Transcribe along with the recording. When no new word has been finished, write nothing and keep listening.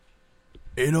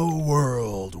In a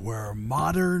world where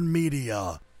modern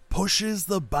media pushes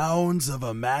the bounds of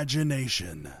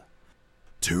imagination,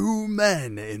 two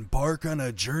men embark on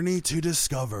a journey to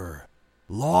discover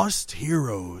lost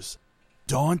heroes,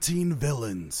 daunting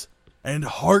villains, and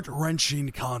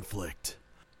heart-wrenching conflict.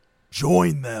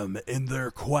 Join them in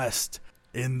their quest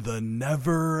in the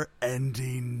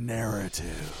never-ending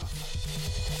narrative.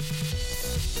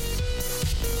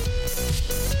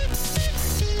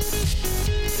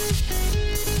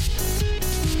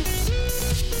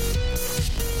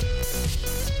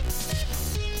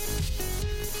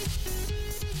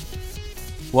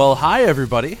 Well, hi,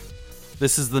 everybody.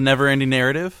 This is the Never Ending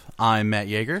Narrative. I'm Matt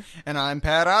Yeager. And I'm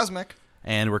Pat Osmick.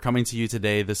 And we're coming to you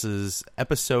today. This is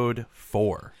episode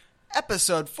 4.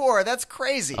 Episode 4? That's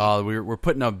crazy. We're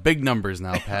putting up big numbers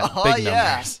now, Pat. Oh, big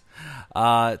yeah.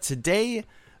 numbers. Today,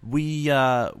 we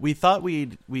thought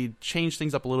we'd change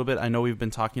things up a little bit. I know we've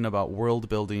been talking about world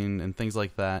building and things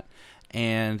like that.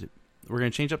 And we're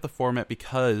going to change up the format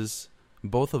because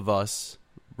both of us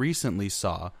recently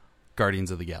saw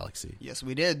Guardians of the Galaxy. Yes,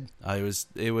 we did.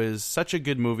 It was such a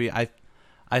good movie. I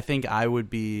think it would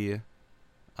be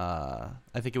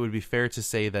fair to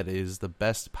say that it is the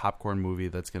best popcorn movie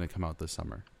that's going to come out this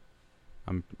summer.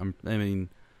 I mean,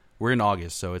 we're in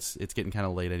August, so it's getting kind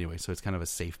of late anyway, so it's kind of a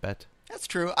safe bet. That's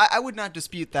true. I would not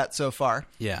dispute that so far.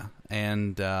 Yeah,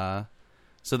 and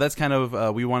so that's kind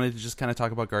of we wanted to just kind of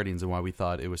talk about Guardians and why we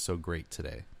thought it was so great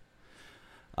today.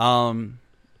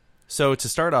 So to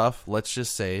start off, let's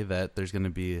just say that there's going to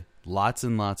be lots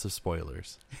and lots of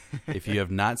spoilers. If you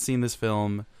have not seen this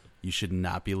film, you should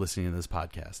not be listening to this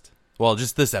podcast. Well,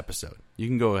 just this episode. You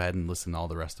can go ahead and listen to all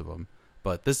the rest of them.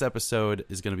 But this episode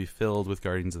is going to be filled with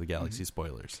Guardians of the Galaxy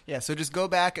spoilers. Yeah, so just go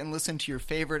back and listen to your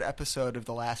favorite episode of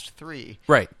the last 3.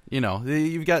 Right. You know,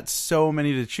 you've got so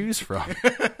many to choose from.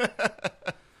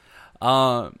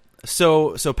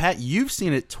 So Pat, you've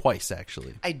seen it twice,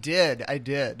 actually. I did.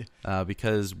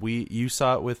 Because you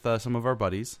saw it with some of our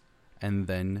buddies, and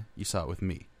then you saw it with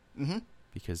me. Mm-hmm.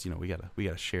 Because we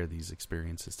gotta share these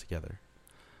experiences together.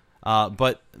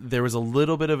 But there was a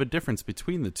little bit of a difference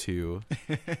between the two,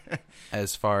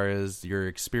 as far as your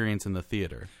experience in the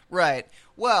theater. Right.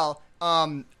 Well,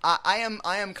 I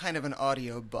am kind of an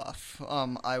audio buff.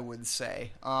 I would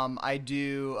say. I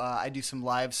do some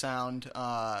live sound,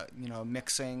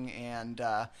 mixing, and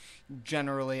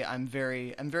generally I'm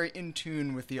very in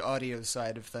tune with the audio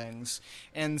side of things.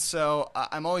 And so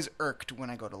I'm always irked when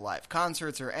I go to live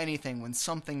concerts or anything when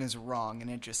something is wrong and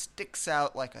it just sticks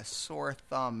out like a sore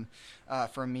thumb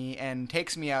for me and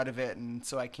takes me out of it, and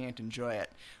so I can't enjoy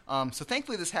it. So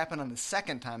thankfully this happened on the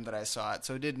second time that I saw it,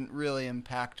 so it didn't really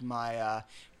impact my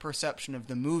perception of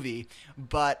the movie.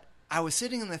 But I was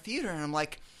sitting in the theater and I'm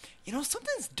like,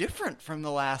 something's different from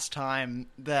the last time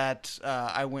that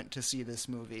I went to see this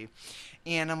movie.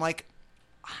 And I'm like,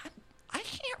 I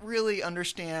can't really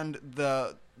understand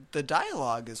the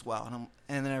dialogue as well.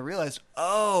 And then I realized,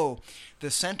 the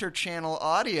center channel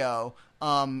audio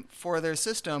for their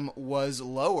system was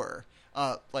lower,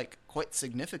 quite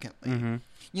significantly. Mm-hmm.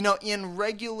 In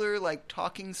regular,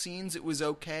 talking scenes, it was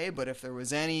okay, but if there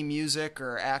was any music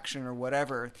or action or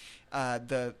whatever,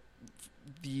 the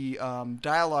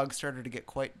dialogue started to get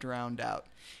quite drowned out.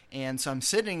 And so I'm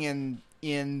sitting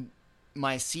in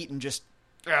my seat and just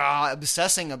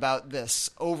obsessing about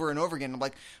this over and over again. I'm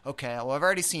like, okay, well, I've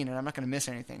already seen it. I'm not going to miss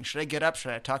anything. Should I get up?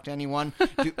 Should I talk to anyone?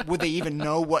 Would they even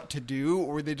know what to do?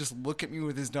 Or would they just look at me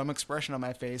with this dumb expression on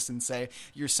my face and say,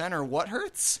 your center, what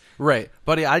hurts? Right.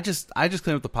 Buddy, I just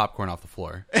cleaned up the popcorn off the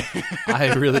floor.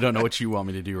 I really don't know what you want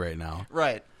me to do right now.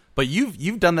 Right. But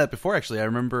you've done that before, actually. I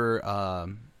remember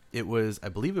I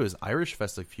believe it was Irish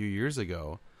Fest a few years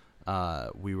ago.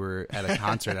 We were at a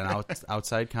concert, an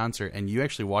outside concert, and you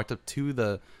actually walked up to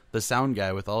the sound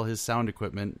guy with all his sound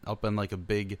equipment up on like a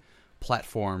big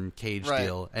platform cage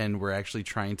deal, and we're actually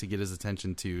trying to get his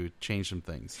attention to change some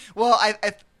things. Well,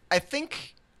 I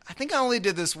think I only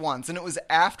did this once, and it was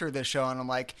after the show, and I'm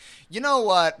like, you know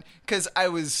what? Because I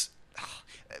was...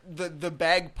 The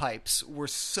bagpipes were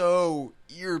so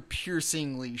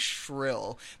ear-piercingly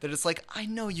shrill that it's like, I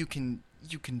know you can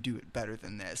do it better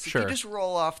than this. Sure. If you just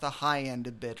roll off the high end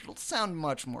a bit, it'll sound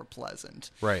much more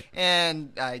pleasant. Right.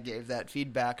 And I gave that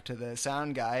feedback to the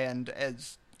sound guy, and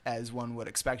as one would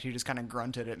expect, he just kind of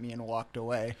grunted at me and walked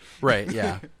away. Right,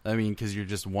 yeah. I mean, because you're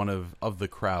just one of the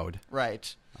crowd.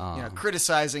 Right.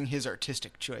 Criticizing his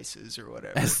artistic choices or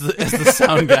whatever. As the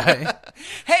sound guy.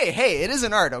 Hey, it is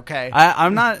an art, okay?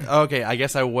 I'm not... Okay, I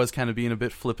guess I was kind of being a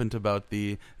bit flippant about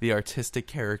the artistic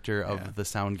character of the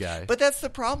sound guy. But that's the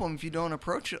problem if you don't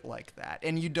approach it like that.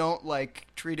 And you don't,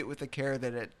 treat it with the care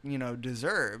that it,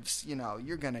 deserves,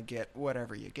 you're going to get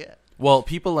whatever you get. Well,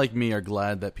 people like me are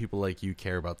glad that people like you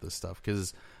care about this stuff,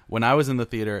 because when I was in the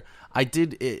theater,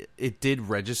 it did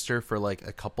register for like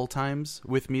a couple times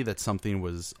with me that something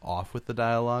was off with the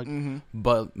dialogue,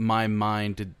 but my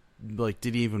mind didn't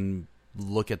even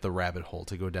look at the rabbit hole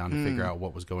to go down to figure out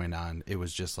what was going on. It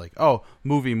was just like, oh,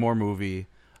 more movie.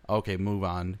 Okay, move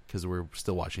on, because we're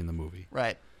still watching the movie.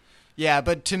 Right. Yeah,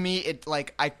 but to me, it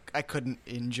like I couldn't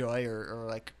enjoy or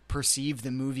like perceive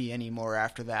the movie anymore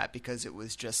after that, because it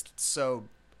was just so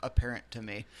apparent to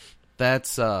me. That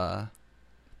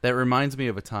reminds me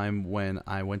of a time when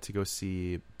I went to go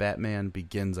see Batman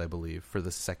Begins, I believe, for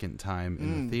the second time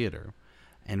in the theater,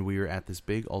 and we were at this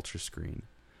big ultra screen,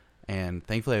 and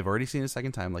thankfully I've already seen it a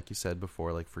second time, like you said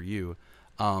before, like for you,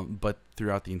 but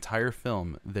throughout the entire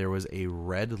film there was a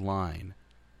red line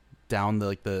down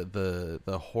the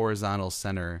horizontal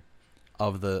center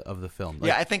of the film. Like,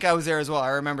 yeah, I think I was there as well.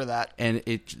 I remember that. And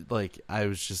it, like, I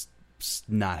was just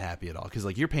not happy at all, because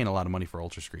like you're paying a lot of money for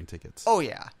ultra screen tickets. Oh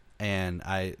yeah. And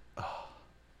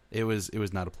it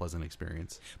was not a pleasant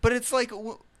experience. But it's like,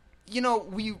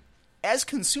 we as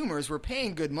consumers, we're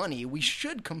paying good money. We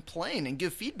should complain and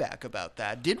give feedback about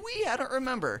that. Did we? I don't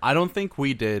remember. I don't think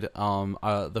we did.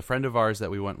 The friend of ours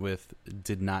that we went with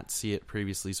did not see it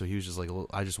previously, so he was just like,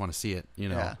 I just want to see it,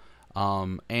 Yeah.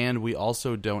 And we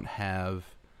also don't have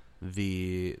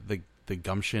the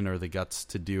gumption or the guts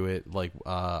to do it like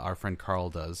our friend Carl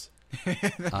does.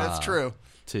 That's true.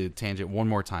 To tangent one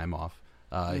more time off,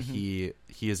 he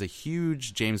is a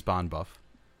huge James Bond buff,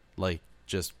 like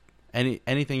just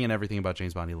anything and everything about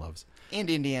James Bond he loves. And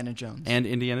Indiana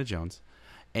Jones.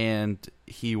 And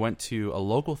he went to a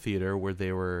local theater where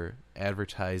they were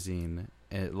advertising,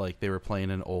 like they were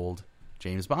playing an old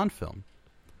James Bond film.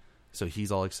 So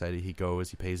he's all excited. He goes,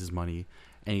 he pays his money,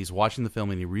 and he's watching the film,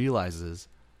 and he realizes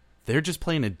they're just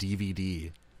playing a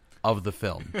DVD of the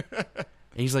film. And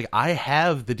he's like, I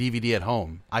have the DVD at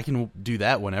home. I can do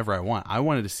that whenever I want. I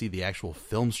wanted to see the actual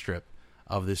film strip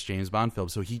of this James Bond film.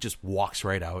 So he just walks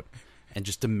right out and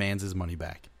just demands his money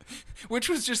back. Which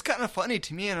was just kind of funny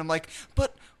to me. And I'm like,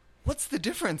 but what's the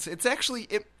difference? It's actually,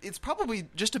 it's probably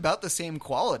just about the same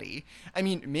quality. I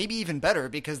mean, maybe even better,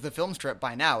 because the film strip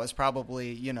by now is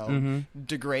probably,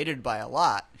 degraded by a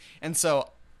lot. And so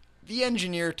the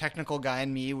engineer, technical guy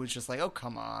in me was just like, oh,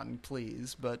 come on,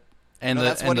 please. But and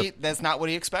that's not what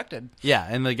he expected. Yeah.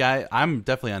 And the guy, I'm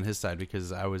definitely on his side,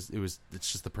 because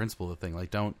it's just the principle of the thing.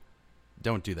 Like, don't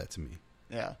do that to me.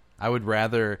 Yeah. I would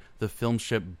rather the film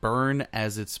strip burn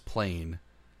as it's playing,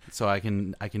 so I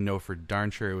can know for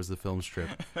darn sure it was the film strip,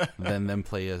 than them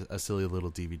play a silly little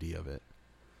DVD of it.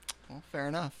 Well, fair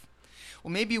enough.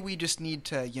 Well, maybe we just need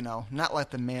to, not let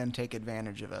the man take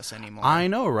advantage of us anymore. I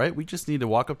know, right? We just need to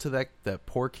walk up to that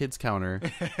poor kid's counter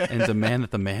and demand that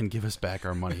the man give us back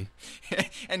our money.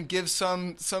 And give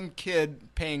some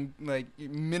kid paying, like,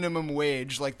 minimum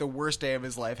wage, like, the worst day of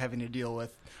his life, having to deal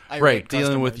with irate customers.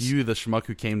 Dealing with you, the schmuck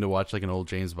who came to watch, like, an old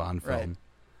James Bond film.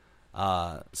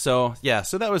 Right. So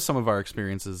that was some of our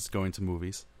experiences going to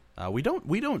movies. We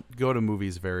don't go to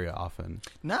movies very often.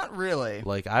 Not really.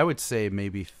 Like, I would say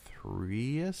maybe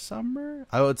 3 a summer.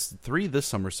 Oh, it's 3 this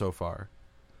summer so far.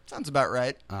 Sounds about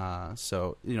right.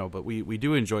 So, but we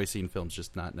do enjoy seeing films,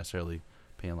 just not necessarily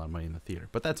paying a lot of money in the theater.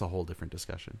 But that's a whole different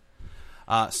discussion.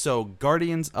 So,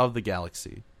 Guardians of the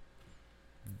Galaxy.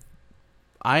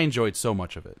 I enjoyed so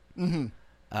much of it.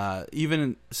 Mm-hmm.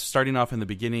 Even starting off in the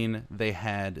beginning, they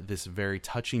had this very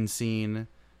touching scene.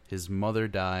 His mother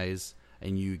dies,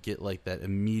 and you get like that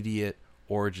immediate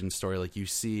origin story. Like, you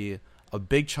see a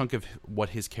big chunk of what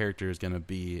his character is going to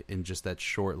be in just that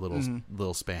short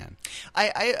little span.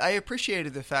 I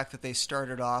appreciated the fact that they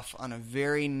started off on a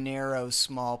very narrow,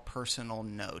 small, personal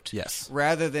note. Yes.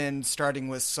 Rather than starting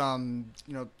with some,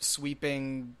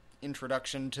 sweeping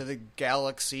introduction to the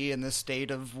galaxy and the state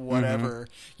of whatever.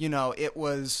 Mm-hmm. It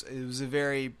was a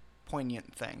very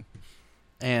poignant thing.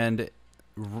 And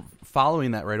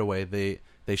following that right away,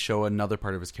 they show another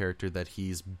part of his character that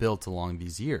he's built along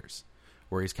these years,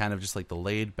 where he's kind of just like the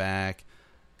laid back,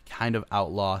 kind of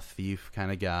outlaw thief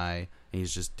kind of guy, and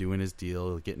he's just doing his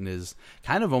deal, getting his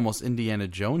kind of almost Indiana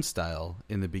Jones style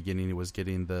in the beginning. He was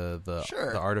getting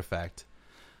the artifact.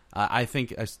 I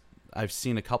think I've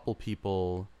seen a couple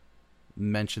people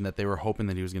mention that they were hoping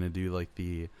that he was going to do like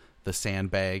the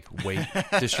sandbag weight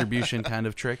distribution kind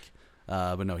of trick,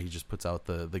 but no, he just puts out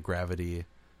the gravity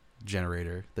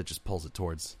generator that just pulls it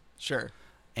towards. Sure.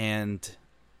 And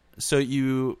so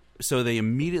they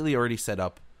immediately already set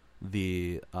up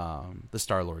the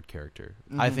Star-Lord character,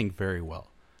 I think, very well.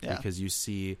 Yeah. Because you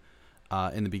see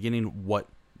in the beginning what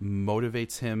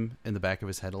motivates him in the back of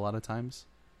his head a lot of times,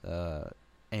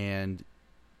 and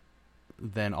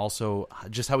then also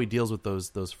just how he deals with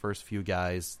those first few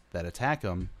guys that attack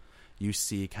him. You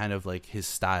see kind of like his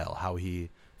style, how he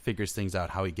figures things out,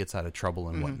 how he gets out of trouble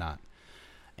and whatnot.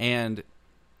 And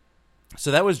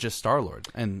so that was just Star-Lord,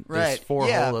 and there's 4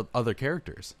 whole other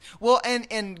characters. Well,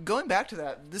 and going back to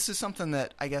that, this is something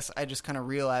that I guess I just kind of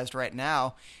realized right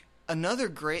now. Another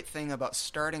great thing about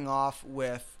starting off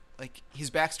with, like, his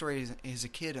backstory as a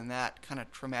kid and that kind of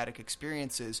traumatic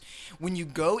experiences, when you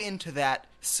go into that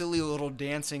silly little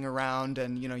dancing around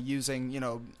and, using,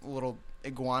 a little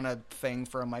iguana thing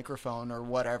for a microphone or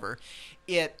whatever,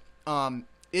 it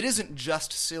isn't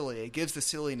just silly. It gives the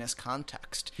silliness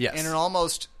context. Yes. And it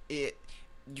almost...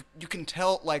 You can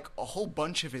tell, like, a whole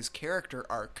bunch of his character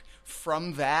arc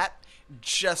from that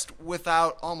just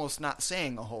without almost not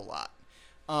saying a whole lot.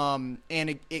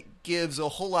 And it gives a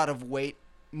whole lot of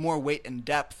more weight and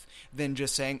depth than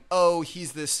just saying, oh,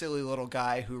 he's this silly little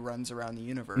guy who runs around the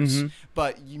universe. Mm-hmm.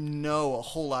 But you know a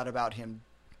whole lot about him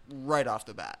right off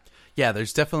the bat. Yeah,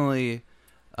 there's definitely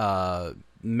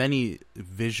many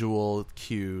visual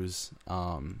cues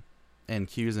and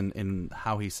cues in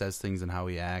how he says things and how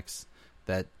he acts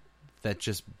that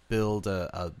just build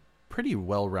a pretty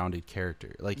well-rounded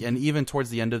character. Like, and even towards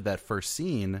the end of that first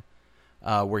scene,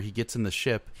 where he gets in the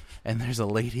ship and there's a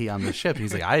lady on the ship,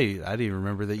 he's like, I didn't even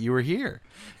remember that you were here.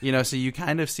 So you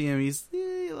kind of see him.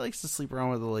 He likes to sleep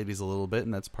around with the ladies a little bit,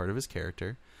 and that's part of his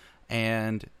character.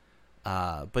 And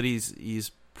but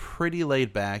he's pretty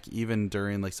laid back even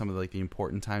during like some of like the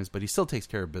important times, but he still takes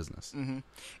care of business. Mm-hmm.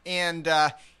 And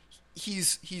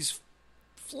he's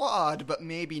flawed, but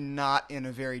maybe not in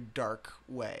a very dark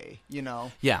way,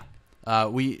 Yeah.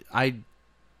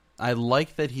 I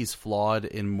like that he's flawed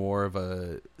in more of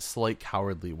a slight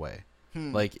cowardly way.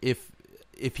 Like if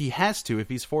he has to, if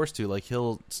he's forced to, like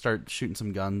he'll start shooting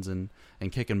some guns and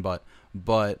kicking butt.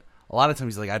 But a lot of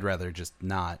times he's like, I'd rather just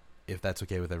not, if that's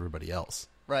okay with everybody else.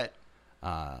 Right.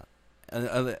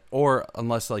 Or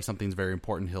unless like something's very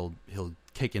important, he'll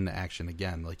kick into action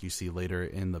again, like you see later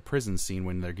in the prison scene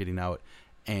when they're getting out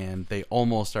and they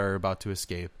almost are about to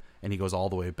escape, and he goes all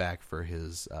the way back for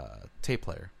his tape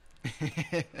player.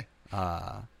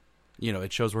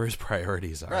 It shows where his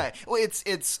priorities are. Right. Well,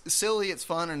 it's silly, it's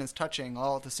fun, and it's touching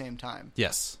all at the same time.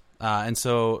 Yes. And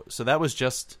so that was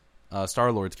just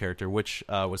Star-Lord's character, which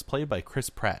was played by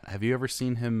Chris Pratt. Have you ever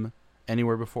seen him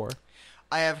anywhere before?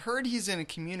 I have heard he's in a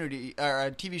Community or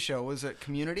a TV show. Was it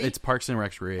Community? It's Parks and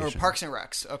Recreation. Or Parks and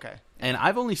Recs. Okay. And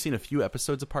I've only seen a few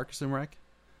episodes of Parks and Rec,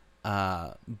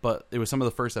 but it was some of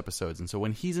the first episodes. And so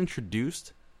when he's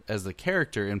introduced as the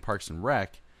character in Parks and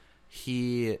Rec,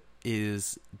 he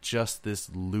is just this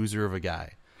loser of a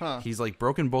guy. Huh. He's like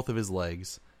broken both of his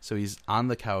legs, so he's on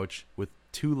the couch with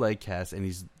 2 leg casts, and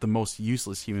he's the most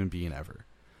useless human being ever.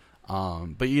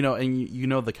 But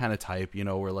the kind of type,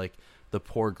 where like the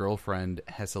poor girlfriend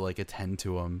has to like attend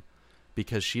to him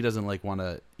because she doesn't like want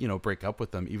to, break up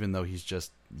with him, even though he's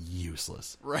just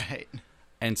useless. Right.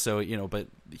 And so, but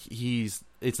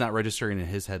it's not registering in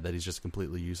his head that he's just a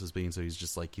completely useless being. So he's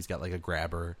just like, he's got like a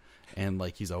grabber, and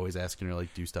like, he's always asking her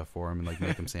like do stuff for him and like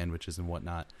make him sandwiches and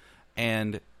whatnot.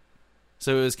 And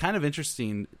so it was kind of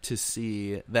interesting to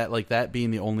see that, like, that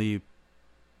being the only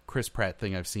Chris Pratt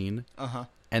thing I've seen. Uh-huh.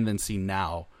 And then see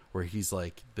now where he's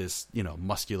like this,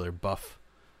 muscular, buff,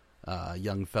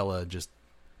 young fella just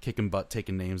kicking butt,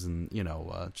 taking names, and,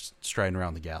 just striding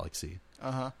around the galaxy.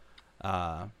 Uh-huh.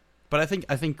 But I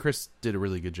think Chris did a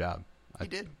really good job. He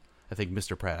did. I think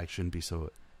Mr. Pratt, I shouldn't be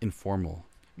so informal.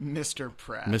 Mr.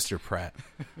 Pratt. Mr. Pratt.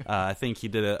 I think he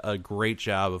did a great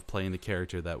job of playing the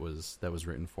character that was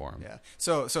written for him. Yeah.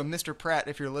 So Mr. Pratt,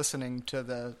 if you're listening to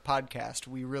the podcast,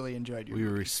 we really enjoyed you. We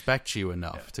respect you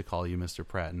enough to call you Mr.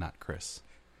 Pratt and not Chris.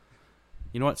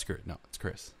 You know what? Screw it. No, it's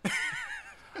Chris.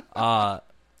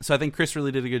 So I think Chris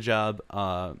really did a good job.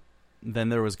 Then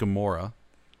there was Gamora,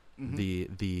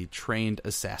 mm-hmm. the trained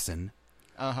assassin.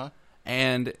 Uh-huh.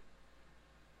 And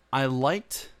I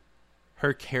liked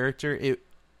her character.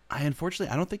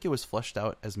 Unfortunately, I don't think it was fleshed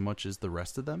out as much as the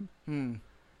rest of them.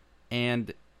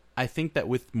 And I think that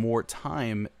with more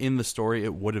time in the story,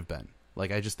 it would have been.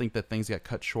 Like, I just think that things got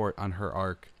cut short on her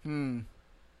arc,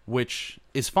 which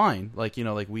is fine. Like,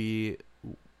 we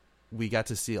got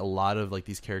to see a lot of like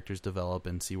these characters develop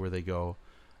and see where they go.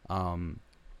 But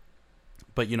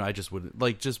I just would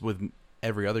like, just with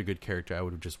every other good character, I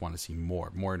would just want to see more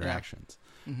interactions.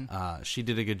 Yeah. Mm-hmm. She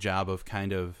did a good job of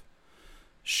kind of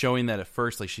showing that at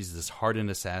first, like, she's this hardened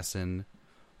assassin,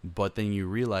 but then you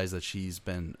realize that she's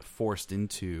been forced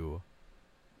into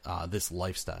this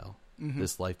lifestyle,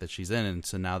 this life that she's in. And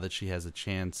so now that she has a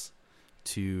chance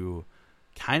to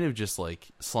kind of just like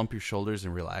slump your shoulders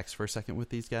and relax for a second with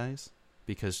these guys,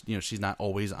 because she's not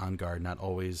always on guard, not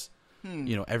always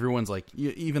everyone's like,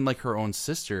 even like her own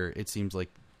sister, it seems like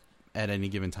at any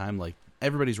given time, like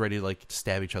everybody's ready to like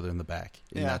stab each other in the back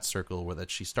in that circle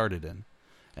that she started in,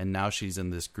 and now she's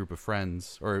in this group of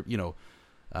friends, or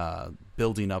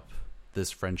building up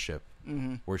this friendship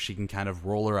where she can kind of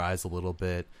roll her eyes a little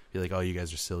bit, be like, oh, you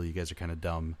guys are silly, you guys are kind of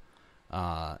dumb,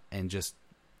 and just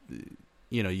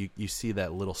you see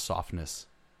that little softness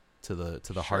to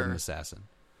the hardened assassin.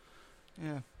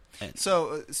 Yeah.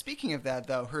 So, speaking of that,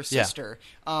 though, her sister,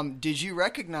 did you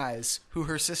recognize who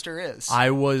her sister is? I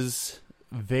was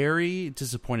very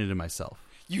disappointed in myself.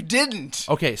 You didn't?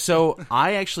 Okay, so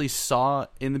I actually saw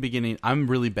in the beginning, I'm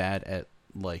really bad at,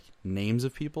 like, names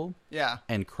of people. Yeah.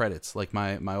 And credits. Like,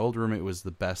 my old roommate was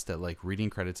the best at, like, reading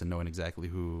credits and knowing exactly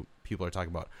who people are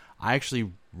talking about. I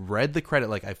actually read the credit,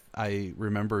 like, I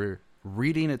remember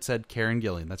reading, it said Karen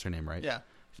Gillan. That's her name, right? Yeah.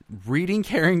 Reading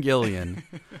Karen Gillan...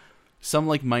 Some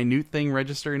like minute thing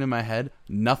registering in my head,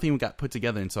 nothing got put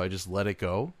together, and so I just let it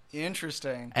go.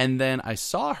 Interesting. And then I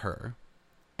saw her,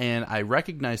 and I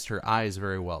recognized her eyes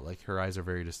very well. Like, her eyes are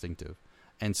very distinctive.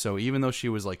 And so even though she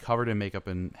was like covered in makeup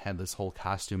and had this whole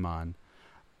costume on,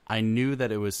 I knew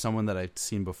that it was someone that I'd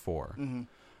seen before.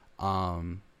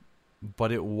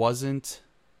 But it wasn't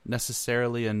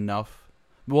necessarily enough.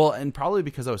 Well, and probably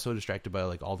because I was so distracted by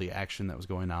like all the action that was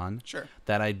going on,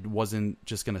 that I wasn't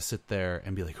just gonna sit there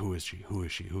and be like, "Who is she? Who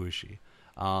is she? Who is she?"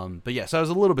 But yeah, so I was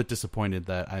a little bit disappointed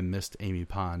that I missed Amy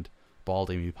Pond,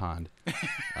 bald Amy Pond,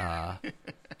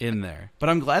 in there. But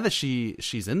I'm glad that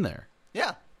she's in there.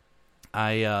 Yeah.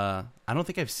 I don't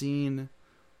think I've seen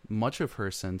much of her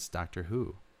since Doctor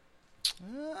Who.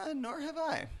 Nor have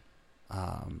I.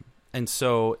 And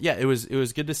so yeah, it was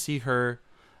good to see her.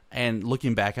 And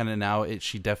looking back on it now,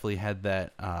 she definitely had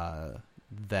that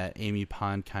Amy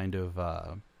Pond kind of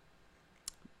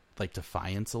like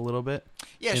defiance a little bit.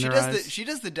 Yeah, she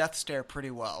does the death stare pretty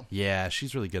well. Yeah,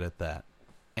 she's really good at that.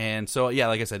 And so yeah,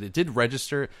 like I said, it did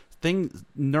register.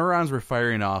 Neurons were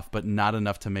firing off, but not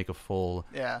enough to make a full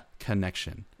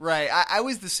connection. Right. I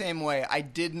was the same way. I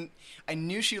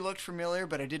knew she looked familiar,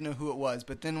 but I didn't know who it was.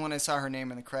 But then when I saw her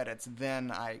name in the credits, then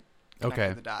I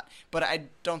connected the dot. But I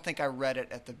don't think I read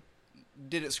it at the...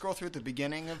 Did it scroll through at the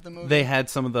beginning of the movie? They had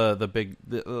some of the big...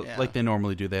 like they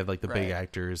normally do. They have like the big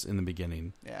actors in the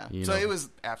beginning. Yeah. So it was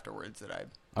afterwards that I...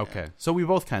 Okay. So we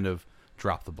both kind of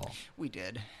dropped the ball. We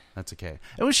did. That's okay.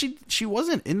 It was she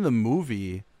wasn't in the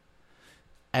movie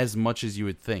as much as you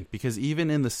would think, because even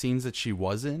in the scenes that she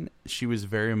was in, she was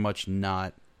very much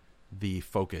not the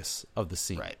focus of the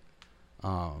scene. Right.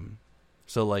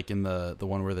 So like in the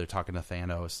one where they're talking to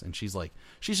Thanos, and she's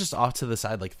just off to the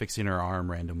side, like fixing her arm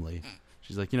randomly.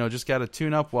 She's like, just got to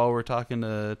tune up while we're talking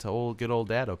to good old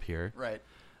Dad up here. Right.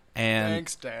 And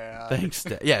Thanks, Dad. Thanks,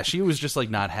 Dad. Yeah, she was just like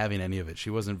not having any of it. She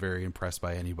wasn't very impressed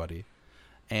by anybody.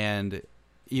 And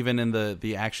even in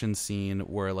the action scene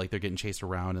where like they're getting chased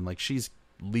around and like she's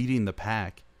leading the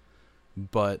pack,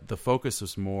 but the focus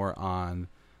was more on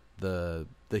the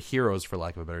heroes, for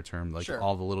lack of a better term, like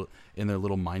all the little in their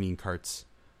little mining carts,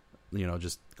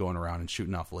 just going around and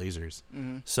shooting off lasers.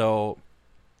 So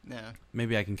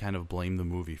maybe I can kind of blame the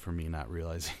movie for me not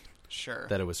realizing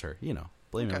that it was her.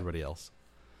 Blame everybody else.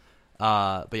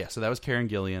 But yeah, so that was Karen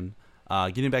Gillan.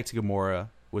 Getting back to Gamora,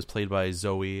 was played by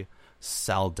Zoe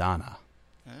Saldana.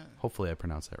 Hopefully I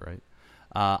pronounced that right.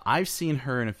 I've seen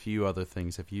her in a few other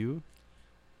things. Have you?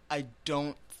 I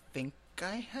don't think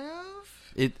I have.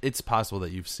 It's possible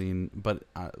that you've seen, but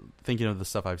thinking of the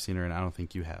stuff I've seen her in, I don't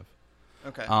think you have.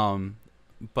 Okay.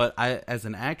 But as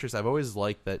an actress, I've always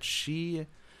liked that she,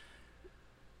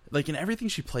 like in everything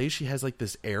she plays, she has like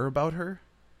this air about her,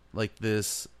 like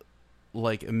this,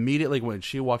 like immediately when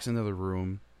she walks into the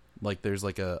room, like there's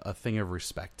like a thing of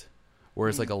respect.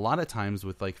 Whereas like a lot of times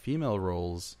with like female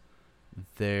roles,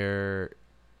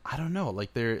 I don't know,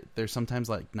 like they're sometimes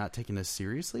like not taken as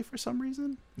seriously for some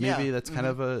reason. Maybe that's kind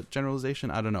of a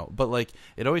generalization. I don't know, but like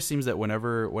it always seems that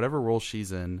whatever role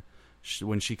she's in,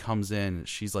 when she comes in,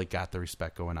 she's like got the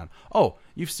respect going on. Oh,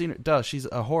 you've seen her? Duh, she's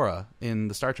Ahura in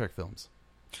the Star Trek films.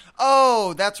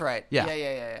 Oh, that's right.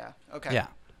 Yeah. Okay. Yeah,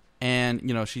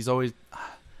 and she's always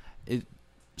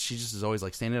she just is always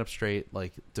like standing up straight,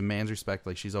 like demands respect.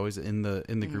 Like she's always in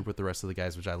the group with the rest of the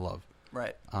guys, which I love.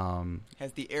 Right.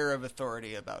 Has the air of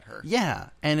authority about her. Yeah,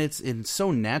 and it's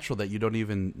so natural that you don't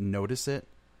even notice it.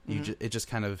 It just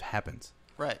kind of happens.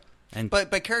 Right.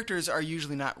 But characters are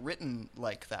usually not written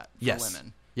like that for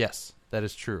women. Yes, that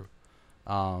is true.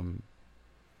 I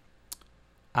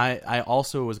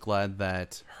also was glad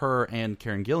that her and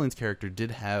Karen Gillan's character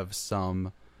did have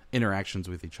some interactions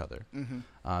with each other.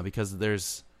 Because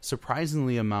there's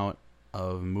surprisingly amount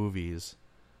of movies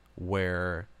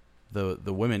where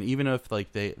the women, even if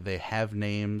like they have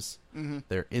names,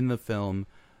 they're in the film,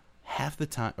 half the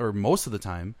time or most of the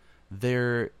time,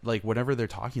 they're like, whenever they're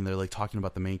talking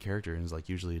about the main character, and it's like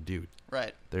usually a dude.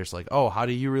 Right. They're just like, oh, how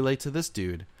do you relate to this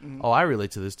dude? Oh, I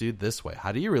relate to this dude this way.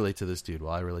 How do you relate to this dude?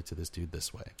 Well, I relate to this dude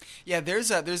this way. Yeah, there's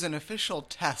an official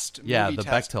test. Yeah, movie the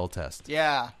test. Bechdel test.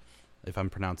 Yeah. If I'm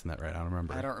pronouncing that right, I don't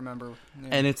remember. I don't remember. Yeah.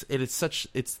 And it's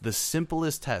the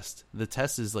simplest test. The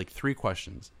test is like 3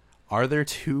 questions. Are there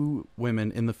 2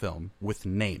 women in the film with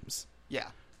names? Yeah.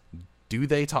 Do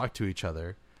they talk to each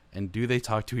other? And do they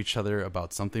talk to each other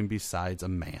about something besides a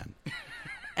man?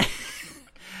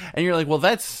 And you're like, well,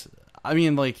 that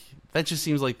just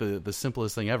seems like the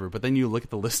simplest thing ever. But then you look at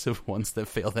the list of ones that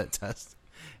fail that test.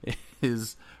 It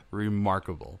is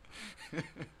remarkable.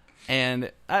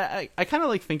 And I kind of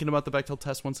like thinking about the Bechdel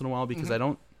test once in a while, because I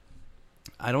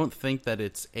don't think that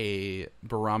it's a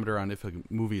barometer on if a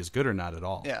movie is good or not at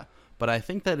all. Yeah. But I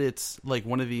think that it's like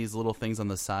one of these little things on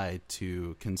the side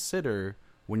to consider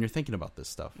when you're thinking about this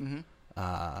stuff.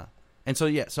 And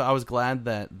so, so I was glad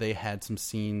that they had some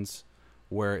scenes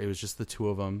where it was just the 2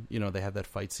 of them. You know, they had that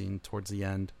fight scene towards the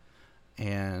end.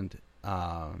 And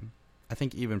I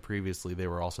think even previously they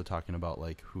were also talking about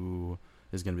like who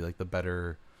is going to be like the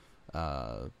better,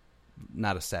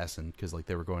 not assassin, because like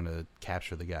they were going to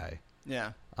capture the guy.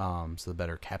 Yeah. So the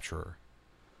better capturer.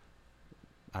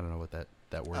 I don't know what that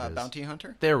word is. Bounty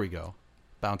hunter? There we go.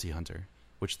 Bounty hunter.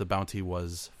 Which the bounty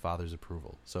was father's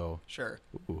approval. So sure.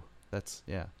 Ooh, that's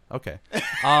okay.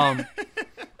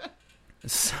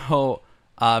 So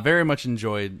very much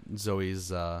enjoyed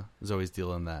Zoe's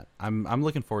deal in that. I'm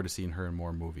looking forward to seeing her in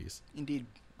more movies. Indeed.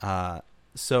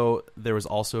 So there was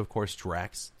also, of course,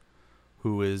 Drax,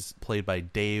 who is played by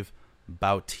Dave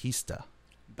Bautista.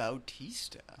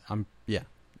 Bautista. I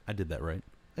did that right.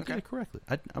 I did it correctly.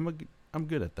 I'm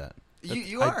good at that.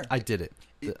 You are. I did it.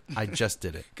 I just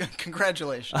did it.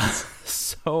 Congratulations.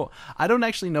 So I don't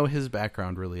actually know his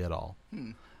background really at all.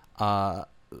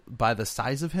 By the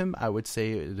size of him, I would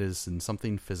say it is in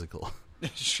something physical.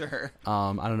 Sure.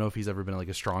 I don't know if he's ever been like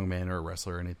a strongman or a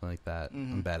wrestler or anything like that.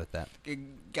 I'm bad at that. A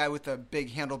guy with a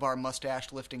big handlebar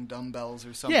mustache lifting dumbbells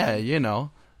or something. Yeah, you know,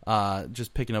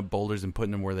 just picking up boulders and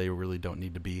putting them where they really don't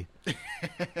need to be.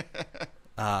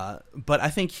 But I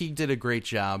think he did a great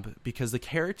job, because the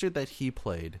character that he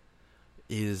played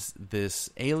is this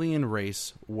alien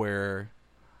race where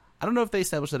I don't know if they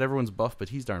established that everyone's buff, but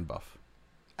he's darn buff.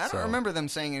 I don't remember them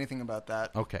saying anything about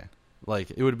that. Okay.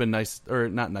 Like, it would have been nice, or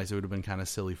not nice, it would have been kind of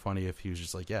silly funny if he was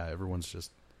just like, yeah, everyone's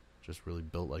just really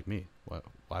built like me.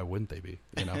 Why wouldn't they be?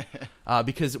 You know?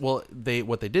 Because, well,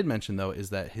 what they did mention, though,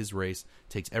 is that his race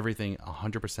takes everything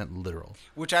 100% literal.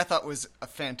 Which I thought was a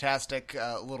fantastic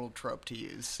little trope to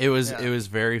use. It was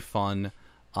very fun.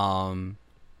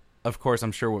 Of course,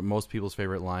 I'm sure what most people's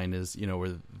favorite line is, you know,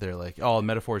 where they're like, oh,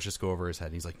 metaphors just go over his head.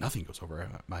 And he's like, nothing goes over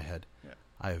my head. Yeah.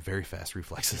 I have very fast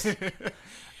reflexes.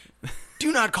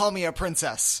 Do not call me a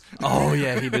princess. Oh,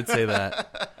 yeah, he did say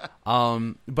that.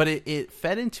 But it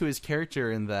fed into his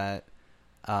character in that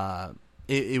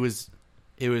it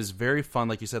was very fun.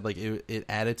 Like you said, like it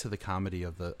added to the comedy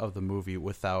of the movie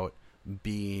without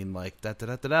being like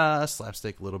da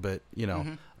slapstick a little bit, you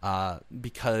know,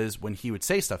 because when he would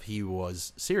say stuff, he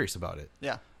was serious about it.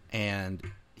 Yeah. And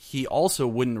he also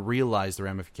wouldn't realize the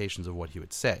ramifications of what he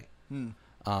would say.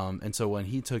 And so when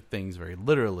he took things very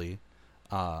literally,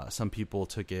 some people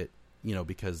took it, you know,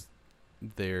 because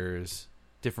there's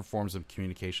different forms of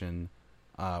communication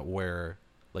where,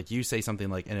 like, you say something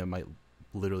like, and it might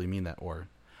literally mean that, or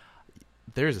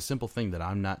there's a simple thing that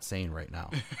I'm not saying right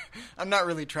now. I'm not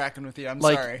really tracking with you. I'm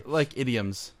like, sorry. Like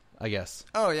idioms, I guess.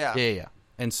 Oh, yeah. Yeah.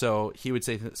 And so he would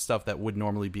say stuff that would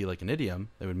normally be like an idiom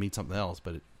that would mean something else,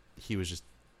 but he was just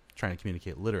trying to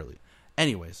communicate literally.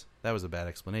 Anyways, that was a bad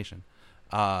explanation.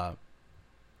 But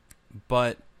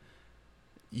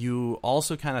you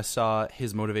also kind of saw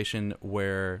his motivation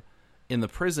where in the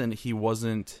prison, he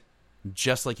wasn't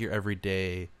just like your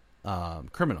everyday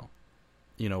criminal,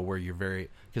 you know, where you're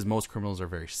because most criminals are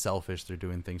very selfish. They're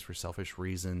doing things for selfish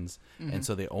reasons. And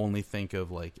so they only think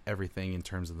of like everything in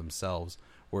terms of themselves.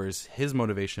 Whereas his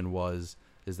motivation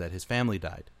is that his family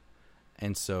died.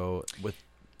 And so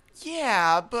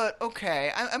Yeah, but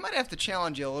okay. I might have to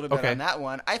challenge you a little bit on that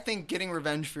one. I think getting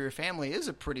revenge for your family is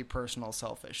a pretty personal,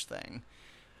 selfish thing.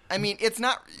 I mean, it's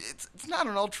not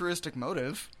an altruistic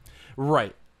motive.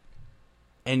 Right.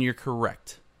 And you're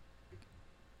correct.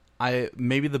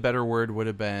 Maybe the better word would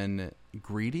have been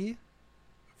greedy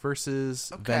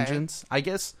versus vengeance. I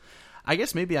guess I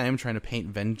guess maybe I am trying to paint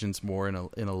vengeance more in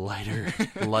a lighter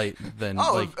light than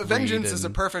like vengeance is a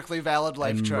perfectly valid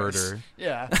life and choice. murder.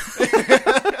 Yeah.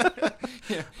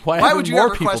 Yeah. Why would you more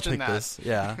ever people question pick that? this?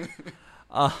 Yeah.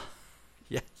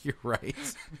 Yeah, you're right.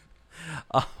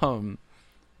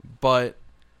 But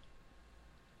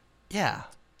yeah.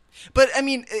 But I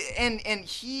mean,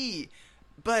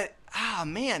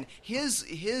 man,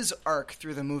 his arc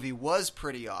through the movie was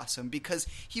pretty awesome because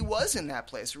he was in that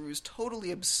place where he was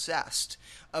totally obsessed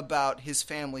about his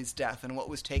family's death and what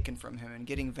was taken from him and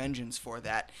getting vengeance for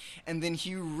that. And then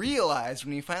he realized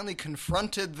when he finally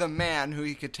confronted the man who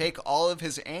he could take all of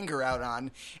his anger out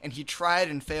on, and he tried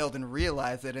and failed and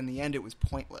realized that in the end it was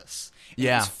pointless. And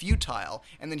Yeah. it was futile,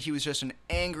 and then he was just an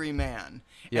angry man,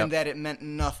 Yep. and that it meant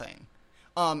nothing.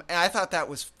 And I thought that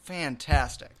was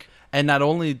fantastic. And not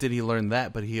only did he learn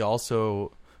that, but he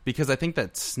also, because I think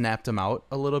that snapped him out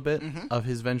a little bit of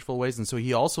his vengeful ways, and so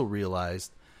he also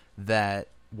realized that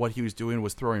what he was doing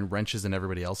was throwing wrenches in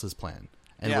everybody else's plan,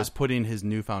 and Yeah. was putting his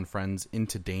newfound friends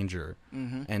into danger,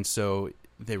 and so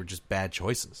they were just bad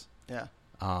choices. Yeah.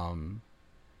 And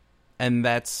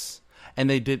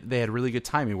they had really good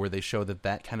timing where they showed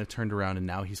that kind of turned around, and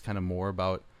now he's kind of more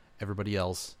about everybody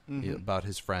else, about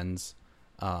his friends.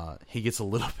 He gets a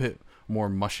little bit more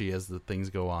mushy as the things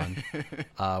go on,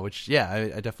 which I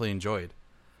definitely enjoyed.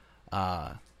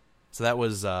 So that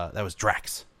was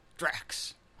Drax.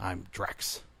 Drax. I'm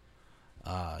Drax.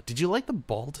 Did you like the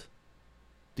bald?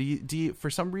 Do you for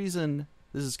some reason,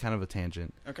 this is kind of a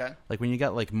tangent. Okay. Like when you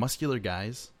got like muscular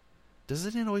guys,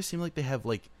 doesn't it always seem like they have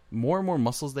like more and more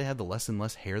muscles they have, the less and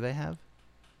less hair they have?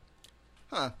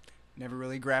 Huh. Never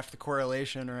really graphed the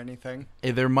correlation or anything.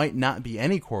 There might not be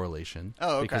any correlation.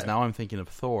 Oh, okay. Because now I'm thinking of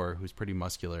Thor, who's pretty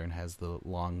muscular and has the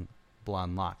long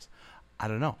blonde locks. I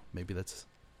don't know. Maybe that's...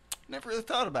 Never really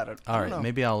thought about it. All I right, don't know.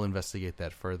 maybe I'll investigate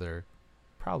that further.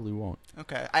 Probably won't.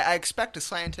 Okay. I expect a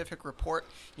scientific report.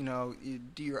 You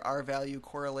do your R-value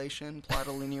correlation, plot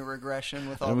a linear regression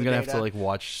with all I'm the gonna data. have to like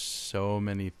watch so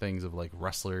many things of like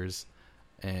wrestlers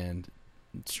and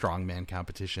strongman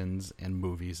competitions and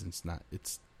movies. And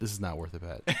this is not worth it,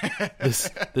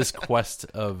 Pat. this quest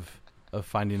of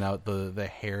finding out the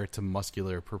hair to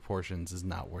muscular proportions is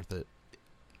not worth it.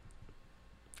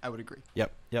 I would agree.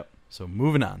 Yep. So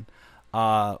moving on,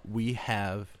 we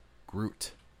have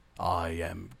Groot. I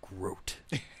am Groot.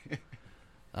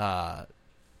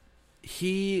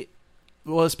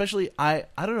 Especially I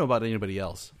don't know about anybody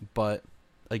else, but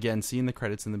again, seeing the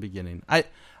credits in the beginning, I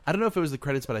don't know if it was the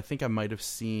credits, but I think I might have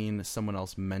seen someone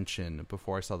else mention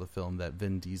before I saw the film that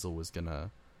Vin Diesel was gonna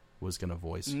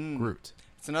voice Groot.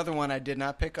 It's another one I did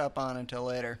not pick up on until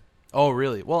later. Oh,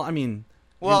 really? Well, I mean,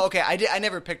 Okay, I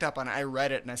never picked up on it. I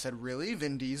read it and I said, "Really,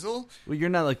 Vin Diesel?" well, you're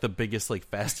not like the biggest like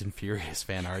Fast and Furious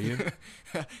fan, are you?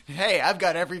 Hey, I've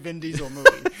got every Vin Diesel movie.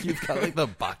 You've got like the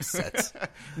box sets.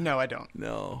 No, I don't.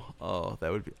 No. Oh,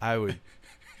 that would be.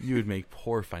 You would make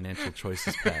poor financial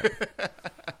choices, Pat.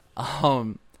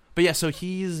 But yeah, so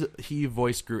he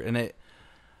voiced Groot, and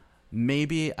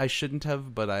maybe I shouldn't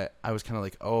have, but I was kind of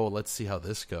like, oh, let's see how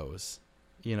this goes,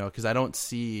 because I don't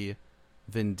see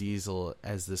Vin Diesel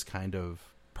as this kind of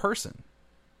person,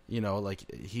 like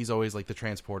he's always like the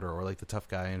transporter or like the tough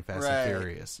guy in Fast and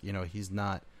Furious. He's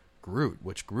not Groot,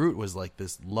 which Groot was like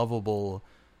this lovable,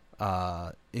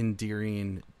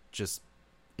 endearing, just.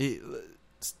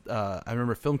 I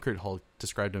remember Film Crit Hulk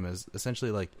described him as essentially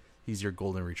like he's your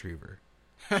golden retriever.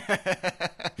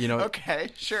 Okay,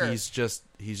 sure. He's just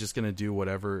gonna do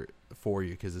whatever for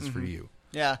you because it's for you.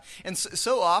 Yeah, and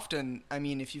so often, I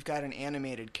mean, if you've got an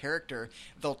animated character,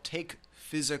 they'll take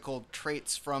physical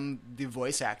traits from the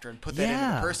voice actor and put that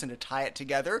into the person to tie it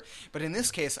together. But in this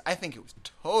case, I think it was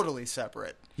totally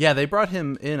separate. Yeah, they brought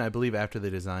him in, I believe, after they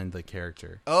designed the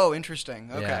character. Oh, interesting.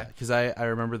 Okay. Yeah, because I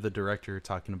remember the director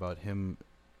talking about him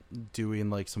doing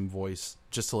like some voice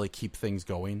just to like keep things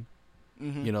going,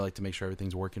 like to make sure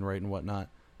everything's working right and whatnot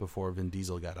before Vin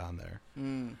Diesel got on there.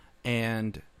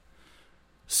 And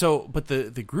so, but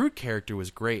the Groot character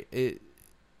was great.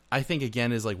 I think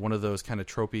again is like one of those kind of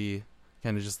tropey,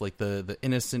 kind of just like the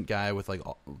innocent guy with like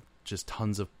just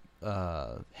tons of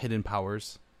hidden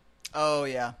powers. Oh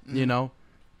yeah.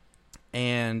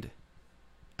 And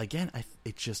again,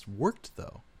 it just worked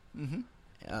though.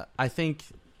 I think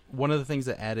one of the things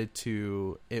that added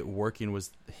to it working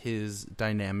was his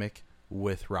dynamic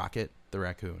with Rocket the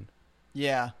raccoon.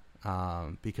 Yeah.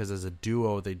 Because as a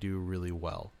duo, they do really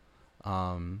well.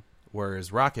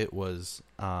 Whereas Rocket was,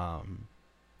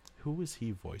 who was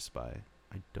he voiced by?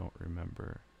 I don't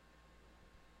remember.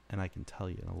 And I can tell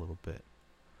you in a little bit.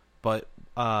 But,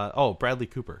 Bradley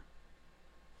Cooper.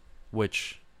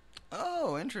 Which...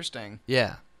 Oh, interesting.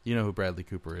 Yeah. You know who Bradley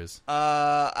Cooper is.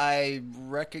 I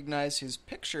recognize his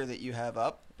picture that you have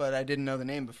up, but I didn't know the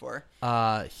name before.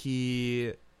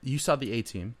 You saw the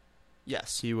A-Team.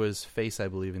 Yes. He was Face, I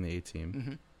believe, in the A-Team.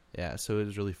 Mm-hmm. Yeah, so it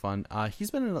was really fun.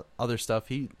 He's been in other stuff.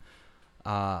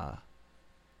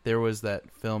 There was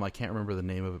that film, I can't remember the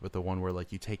name of it, but the one where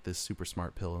like you take this super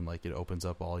smart pill and like it opens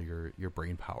up all your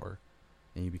brain power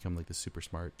and you become like this super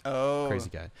smart crazy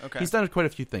guy. Okay. He's done quite a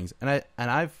few things, and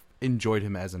I've enjoyed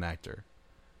him as an actor.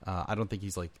 I don't think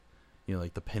he's like,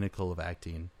 like the pinnacle of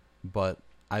acting, but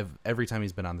every time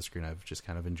he's been on the screen, I've just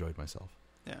kind of enjoyed myself.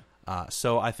 Yeah.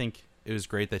 So I think it was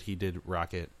great that he did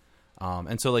Rocket.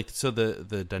 And so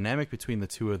the dynamic between the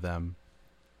two of them,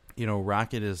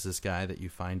 Rocket is this guy that you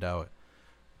find out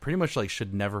pretty much like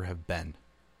should never have been.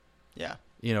 Yeah.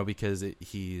 Because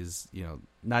he's,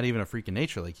 not even a freak in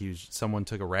nature. Like someone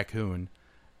took a raccoon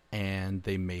and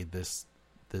they made this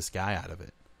guy out of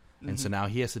it. Mm-hmm. And so now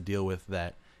he has to deal with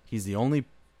that. He's the only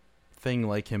thing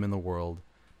like him in the world.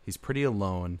 He's pretty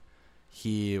alone.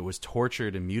 He was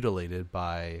tortured and mutilated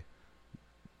by,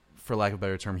 for lack of a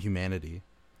better term, humanity.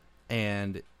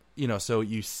 And, so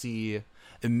you see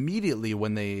immediately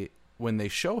when they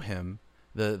show him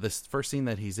this first scene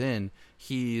that he's in,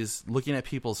 he's looking at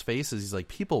people's faces. He's like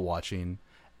people watching,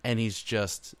 and he's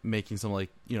just making some like,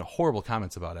 horrible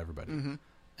comments about everybody. Mm-hmm.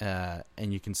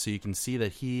 And you can see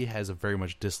that he has a very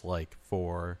much dislike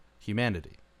for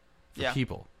humanity, for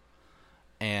people.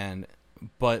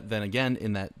 But then again,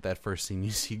 in that first scene,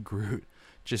 you see Groot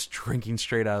just drinking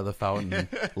straight out of the fountain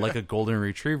like a golden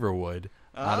retriever would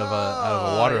out of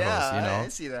a water hose. I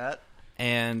see that.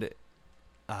 And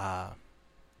but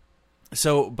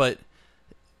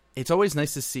it's always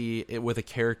nice to see it with a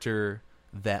character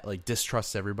that like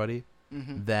distrusts everybody.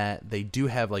 Mm-hmm. That they do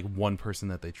have like one person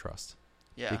that they trust.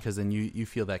 Yeah. Because then you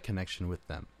feel that connection with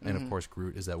them. And of course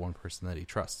Groot is that one person that he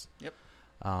trusts. Yep.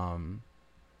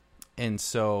 And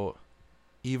so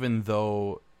even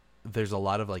though there's a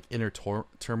lot of like inner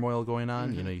turmoil going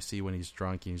on, you see when he's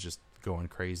drunk and he's just going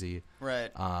crazy.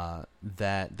 Right.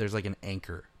 That there's like an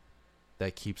anchor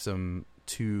that keeps him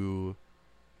to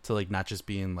like not just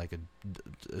being like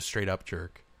a straight up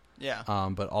jerk. Yeah.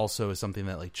 But also is something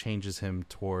that like changes him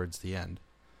towards the end.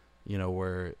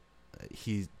 Where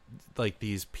he like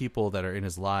these people that are in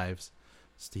his lives,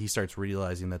 he starts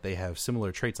realizing that they have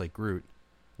similar traits like Groot,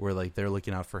 where like they're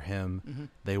looking out for him. Mm-hmm.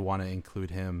 They want to include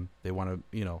him. They want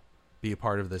to, be a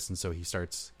part of this. And so he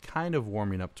starts kind of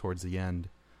warming up towards the end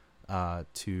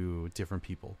to different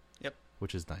people. Yep.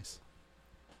 Which is nice.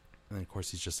 And then of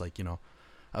course he's just like,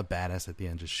 a badass at the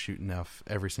end, just shooting off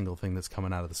every single thing that's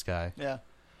coming out of the sky. Yeah.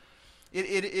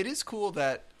 It is cool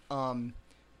that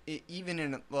even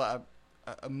in a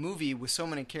movie with so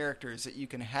many characters that you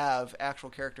can have actual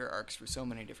character arcs for so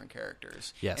many different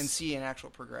characters. Yes. And see an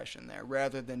actual progression there,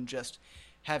 rather than just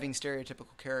having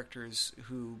stereotypical characters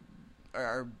who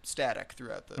are static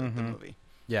throughout the movie.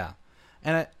 Yeah.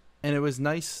 And it was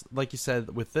nice, like you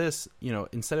said, with this,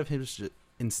 instead of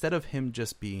him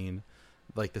just being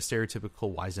like the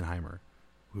stereotypical Weisenheimer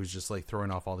who's just like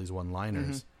throwing off all these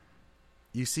one-liners,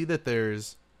 you see that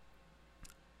there's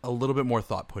a little bit more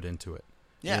thought put into it.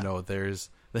 Yeah. There's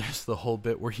the whole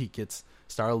bit where he gets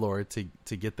Star-Lord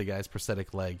to get the guy's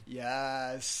prosthetic leg.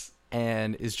 Yes.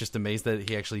 And is just amazed that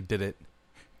he actually did it.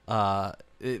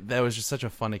 That was just such a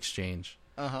fun exchange.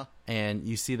 Uh-huh. And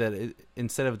you see that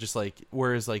instead of just like,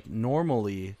 whereas like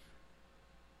normally,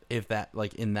 if that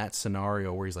like in that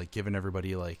scenario where he's like giving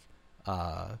everybody like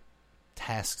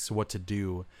tasks what to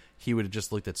do, he would have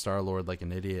just looked at Star-Lord like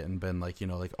an idiot and been like,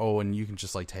 like, oh, and you can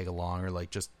just like tag along or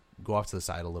like just go off to the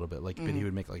side a little bit, like, but he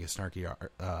would make like a snarky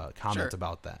comment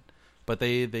about that. But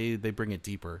they bring it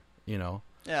deeper,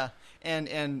 Yeah,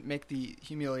 and make the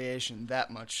humiliation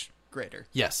that much greater.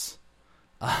 Yes.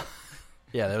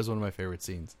 Yeah, that was one of my favorite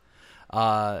scenes.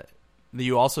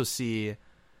 You also see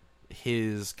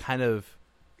his kind of,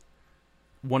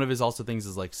 one of his also things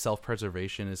is like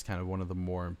self-preservation is kind of one of the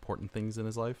more important things in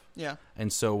his life. Yeah.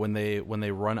 And so when they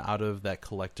run out of that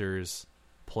collector's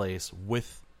place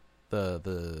with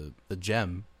the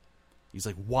gem, he's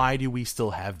like, why do we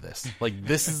still have this? Like,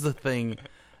 this is the thing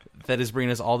that is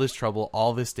bringing us all this trouble,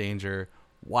 all this danger.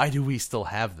 Why do we still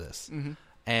have this? Mm-hmm.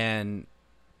 And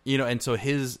and so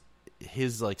his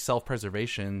like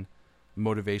self-preservation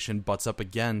motivation butts up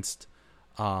against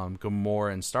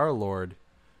Gamora and Star-Lord,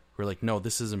 who are like, no,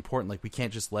 this is important. Like, we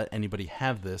can't just let anybody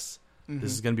have this. Mm-hmm.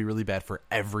 This is going to be really bad for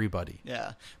everybody.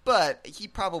 Yeah, but he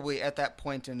probably at that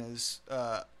point in his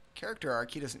character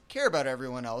arc, he doesn't care about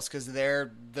everyone else because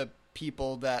they're the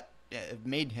people that have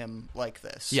made him like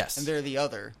this. Yes. And they're the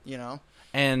other,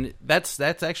 And that's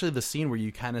actually the scene where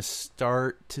you kind of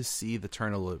start to see the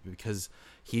turn a little bit, because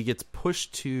he gets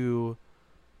pushed to,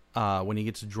 when he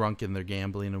gets drunk and they're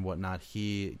gambling and whatnot,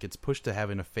 he gets pushed to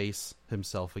having to face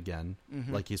himself again,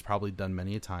 like he's probably done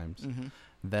many a times.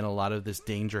 Then a lot of this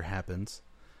danger happens,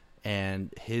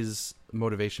 and his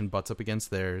motivation butts up against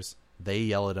theirs. They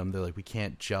yell at him. They're like, we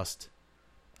can't just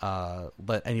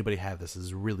let anybody have this. This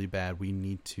is really bad. We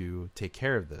need to take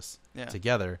care of this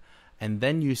together. And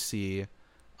then you see,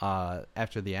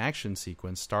 after the action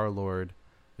sequence, Star-Lord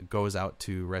goes out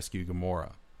to rescue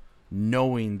Gamora,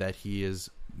 knowing that he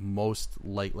is most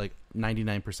like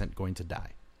 99% going to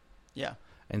die. Yeah.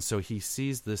 And so he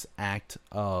sees this act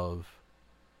of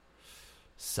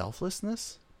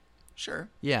selflessness. Sure.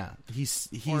 Yeah, he's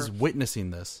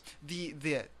witnessing this.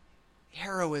 The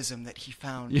heroism that he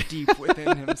found deep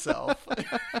within himself.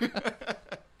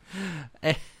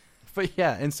 But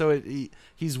yeah, and so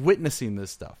he's witnessing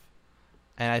this stuff.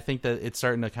 And I think that it's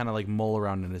starting to kind of like mull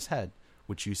around in his head,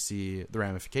 which you see the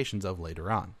ramifications of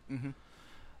later on.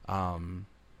 And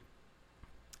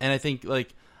I think,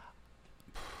 like,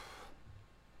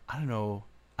 I don't know.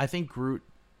 I think Groot,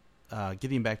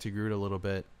 getting back to Groot a little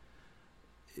bit,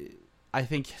 I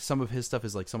think some of his stuff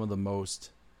is like some of the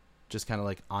most just kind of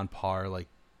like on par, like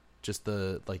just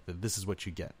the this is what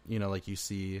you get. Like you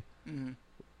see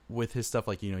with his stuff,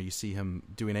 like, you see him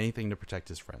doing anything to protect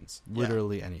his friends,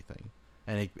 literally anything.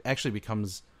 And it actually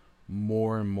becomes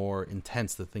more and more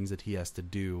intense, the things that he has to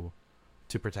do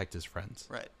to protect his friends.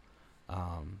 Right.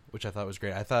 Which I thought was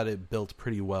great. I thought it built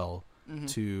pretty well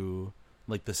to,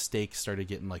 like, the stakes started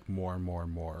getting like more and more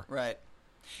and more. Right.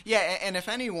 Yeah, and if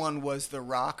anyone was the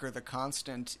rock or the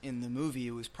constant in the movie,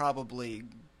 it was probably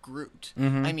Groot.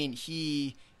 I mean,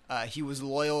 he was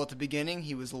loyal at the beginning.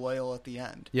 He was loyal at the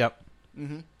end. Yep.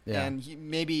 Yeah. And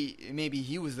maybe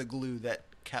he was the glue that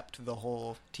kept the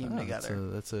whole team together.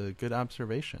 That's a good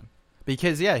observation.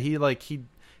 Because he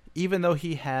even though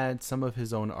he had some of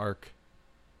his own arc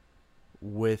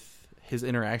with his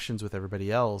interactions with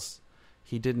everybody else,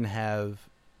 he didn't have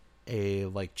a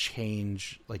like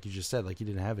change, like you just said, like he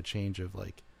didn't have a change of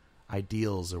like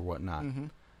ideals or whatnot.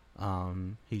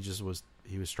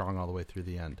 He was strong all the way through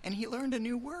the end. And he learned a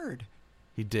new word.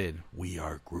 He did. We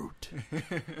are Groot.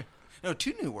 No,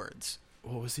 2 new words.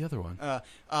 What was the other one?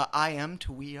 I am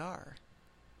to we are.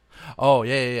 Oh,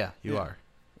 yeah. You are.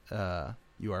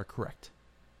 You are correct.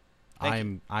 I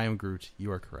am Groot.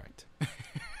 You are correct.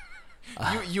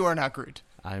 You are not Groot.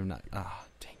 I am not.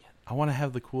 Dang it. I want to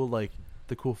have the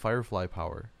cool Firefly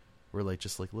power, where like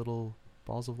just like little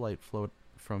balls of light float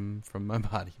from my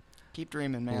body. Keep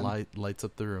dreaming, man. Lights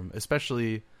up the room,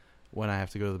 especially when I have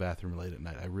to go to the bathroom late at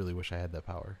night. I really wish I had that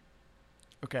power.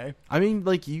 Okay. I mean,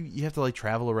 like you have to like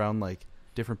travel around like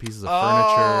different pieces of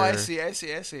furniture. Oh, I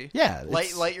see. Yeah.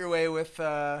 Light your way with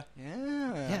Yeah,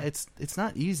 it's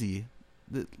not easy.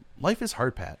 Life is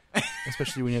hard, Pat.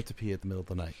 Especially when you have to pee at the middle of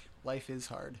the night. Life is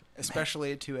hard,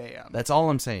 especially at 2 a.m. That's all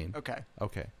I'm saying.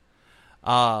 Okay.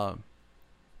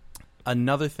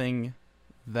 Another thing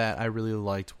that I really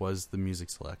liked was the music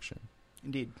selection.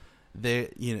 Indeed. They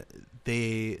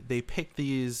picked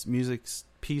these music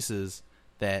pieces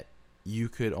that you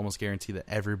could almost guarantee that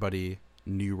everybody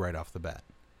knew right off the bat.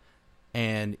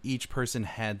 And each person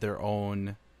had their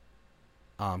own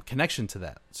connection to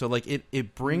that. So like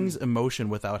it brings emotion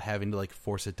without having to like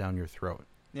force it down your throat.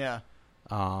 Yeah.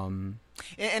 And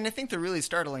I think the really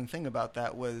startling thing about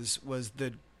that was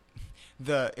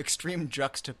the extreme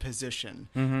juxtaposition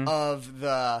of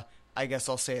the, I guess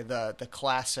I'll say the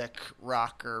classic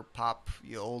rock or pop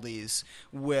oldies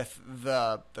with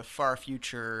the far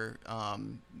future,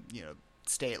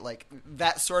 state, like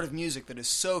that sort of music that is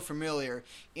so familiar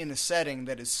in a setting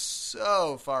that is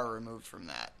so far removed from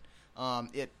that.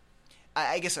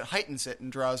 I guess it heightens it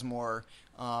and draws more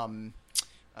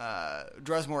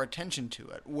attention to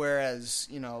it. Whereas,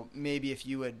 maybe if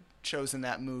you had chosen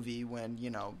that movie when,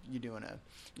 you're doing a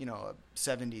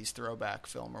 70s throwback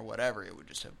film or whatever, it would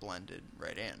just have blended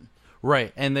right in.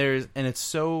 Right. And it's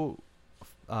so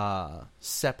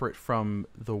separate from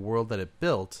the world that it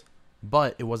built,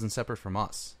 but it wasn't separate from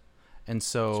us. And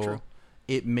so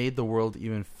it made the world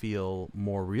even feel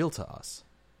more real to us,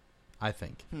 I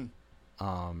think.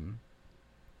 And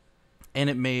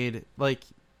it made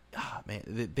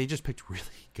they just picked really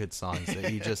good songs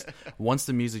that you just once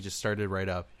the music just started right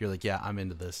up, you're like, yeah, I'm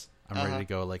into this. I'm ready to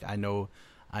go. Like I know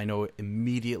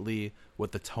immediately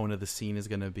what the tone of the scene is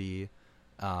going to be.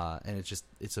 and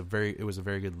it was a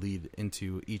very good lead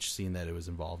into each scene that it was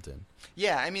involved in.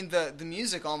 Yeah, I mean the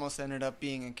music almost ended up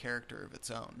being a character of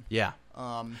its own. Yeah.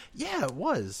 Yeah, it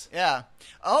was. Yeah.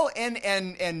 Oh,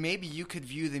 and maybe you could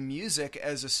view the music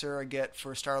as a surrogate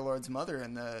for Star-Lord's mother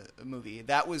in the movie.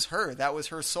 That was her. That was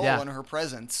her soul and her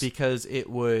presence. Because it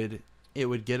would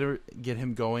get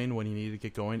him going when he needed to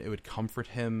get going. It would comfort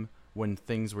him when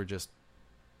things were just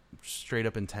straight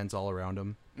up intense all around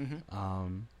him.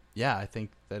 Mm-hmm. Yeah, I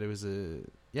think that it was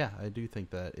I do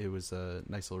think that it was a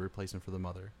nice little replacement for the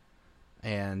mother.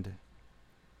 And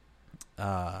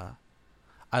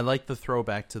I like the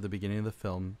throwback to the beginning of the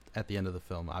film at the end of the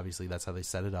film. Obviously, that's how they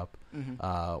set it up,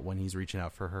 when he's reaching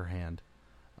out for her hand.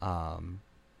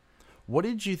 What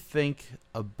did you think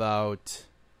about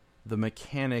the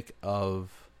mechanic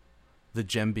of the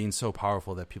gem being so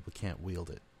powerful that people can't wield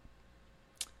it?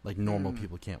 Like normal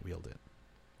people can't wield it.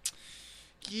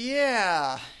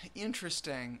 Yeah,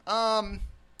 interesting. I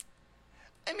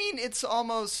mean, it's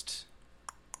almost...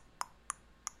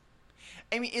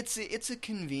 I mean, it's a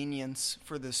convenience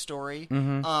for the story,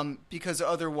 because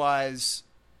otherwise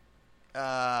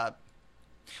the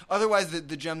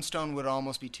gemstone would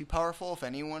almost be too powerful if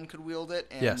anyone could wield it,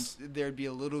 and there'd be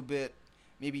a little bit,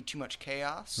 maybe too much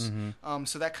chaos.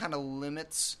 So that kind of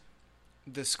limits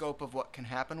the scope of what can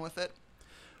happen with it.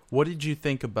 What did you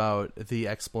think about the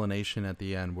explanation at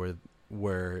the end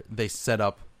where they set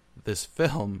up this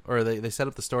film, or they set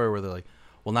up the story where they're like,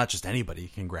 well, not just anybody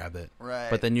can grab it. Right.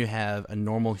 But then you have a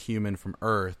normal human from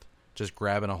Earth just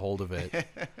grabbing a hold of it.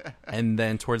 And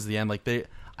then towards the end, I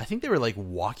think they were like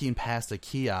walking past a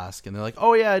kiosk and they're like,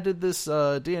 oh yeah, I did this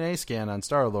DNA scan on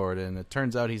Star-Lord and it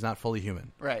turns out he's not fully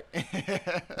human. Right. And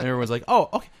everyone's like, oh,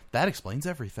 okay, that explains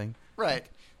everything. Right.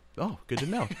 Oh, good to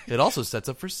know. It also sets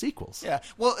up for sequels. Yeah.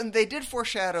 Well, and they did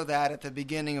foreshadow that at the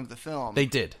beginning of the film. They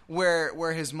did.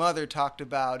 Where his mother talked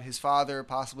about his father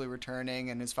possibly returning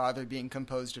and his father being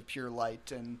composed of pure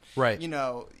light. And, right. You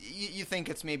know, you think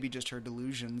it's maybe just her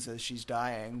delusions as she's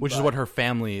dying. Which is what her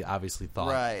family obviously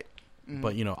thought. Right. Mm-hmm.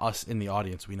 But, you know, us in the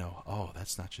audience, we know, oh,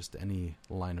 that's not just any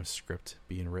line of script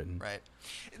being written. Right.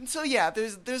 And so, yeah,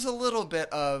 there's a little bit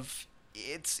of...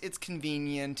 It's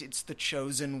convenient. It's the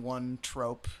chosen one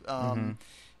trope.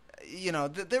 You know,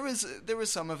 there was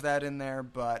some of that in there,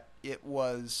 but it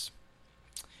was,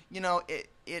 you know,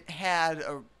 it had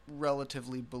a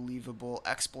relatively believable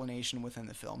explanation within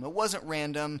the film. It wasn't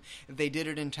random. They did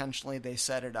it intentionally. They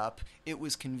set it up. It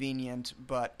was convenient,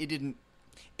 but it didn't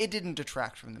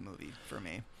detract from the movie for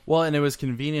me. Well, and it was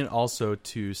convenient also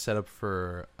to set up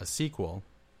for a sequel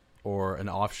or an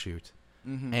offshoot,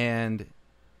 and.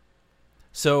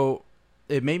 So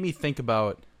it made me think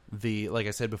about like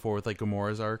I said before, with like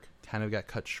Gamora's arc, kind of got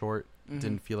cut short.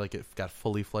 Didn't feel like it got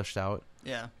fully fleshed out.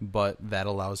 Yeah. But that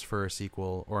allows for a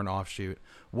sequel or an offshoot.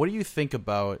 What do you think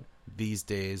about these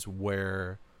days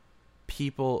where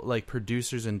people, like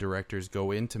producers and directors,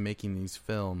 go into making these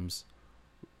films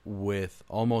with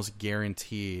almost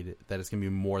guaranteed that it's going to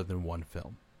be more than one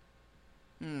film?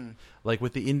 Like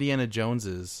with the Indiana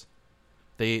Joneses,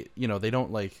 they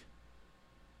don't like...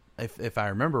 If I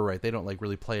remember right, they don't like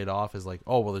really play it off as like,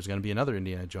 oh well, there's going to be another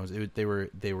Indiana Jones.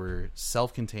 They were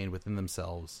self-contained within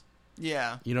themselves.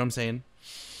 Yeah, you know what I'm saying?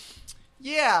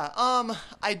 Yeah.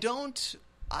 I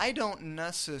don't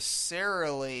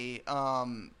necessarily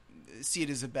see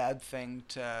it as a bad thing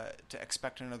to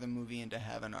expect another movie and to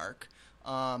have an arc.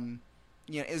 You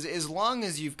know, as long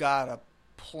as you've got a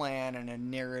plan and a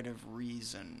narrative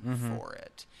reason for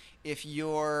it. If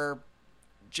you're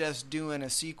just doing a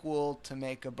sequel to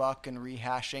make a buck and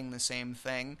rehashing the same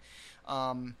thing,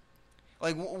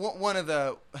 like one of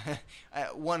the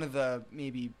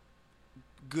maybe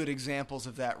good examples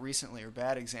of that recently, or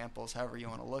bad examples, however you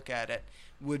want to look at it,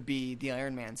 would be the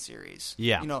Iron Man series.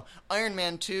 Yeah, you know, Iron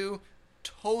Man 2,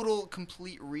 total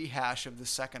complete rehash of the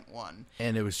second one,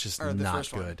 and it was just not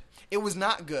good. One. It was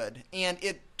not good, and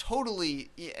it totally.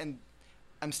 And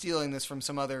I'm stealing this from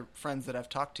some other friends that I've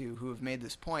talked to who have made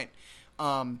this point.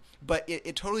 But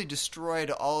it totally destroyed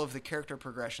all of the character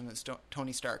progression that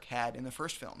Tony Stark had in the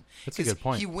first film. That's a good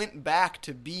point. He went back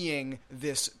to being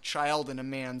this child in a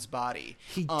man's body.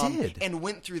 He did. And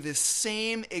went through this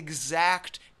same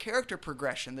exact character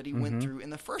progression that he went through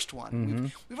in the first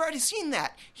one. We've already seen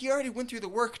that. He already went through the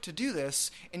work to do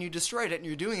this, and you destroyed it, and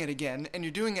you're doing it again, and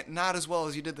you're doing it not as well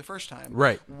as you did the first time.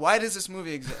 Right. Why does this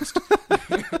movie exist?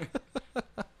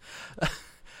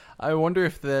 I wonder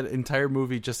if that entire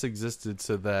movie just existed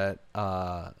so that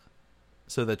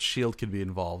S.H.I.E.L.D. could be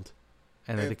involved,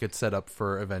 and that it could set up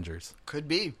for Avengers. Could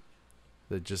be.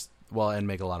 That just and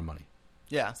make a lot of money.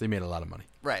 Yeah. So they made a lot of money.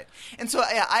 Right. And so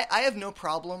I have no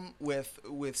problem with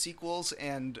sequels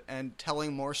and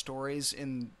telling more stories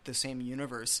in the same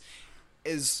universe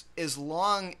as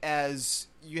long as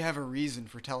you have a reason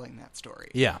for telling that story.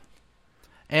 Yeah.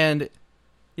 And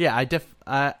yeah,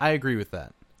 I agree with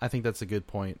that. I think that's a good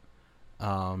point.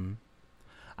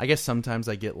 I guess sometimes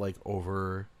I get like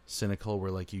over cynical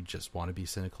where like you just want to be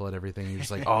cynical at everything. You're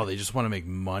just like, oh, they just want to make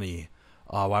money.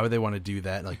 Why would they want to do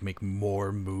that? Like make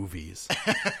more movies.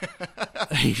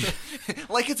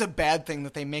 Like it's a bad thing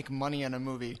that they make money on a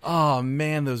movie. Oh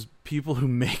man, those people who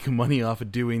make money off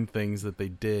of doing things that they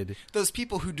did. Those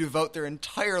people who devote their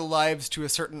entire lives to a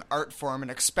certain art form and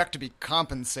expect to be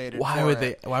compensated Why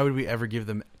would we ever give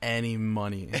them any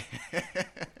money?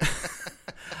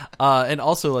 And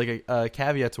also like a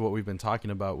caveat to what we've been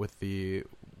talking about with the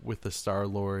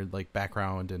Star-Lord like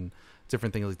background and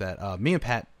different things like that. Me and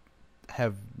Pat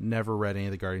have never read any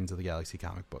of the Guardians of the Galaxy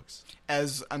comic books,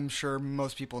 as I'm sure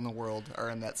most people in the world are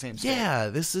in that same state. Yeah,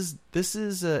 this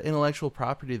is intellectual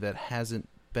property that hasn't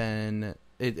been.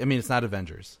 It's not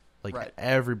Avengers. Like right.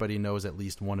 Everybody knows at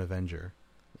least one Avenger,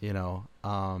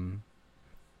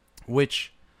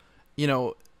 which,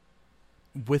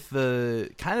 with the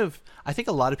kind of, I think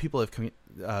a lot of people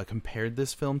have compared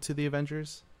this film to the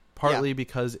Avengers, partly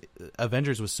because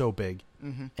Avengers was so big,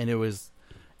 and it was.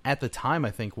 At the time,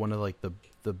 I think one of like the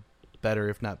better,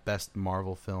 if not best,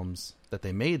 Marvel films that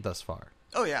they made thus far.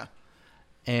 Oh yeah,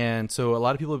 and so a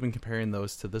lot of people have been comparing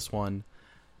those to this one.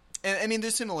 And I mean,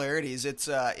 there's similarities. It's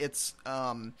a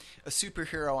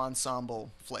superhero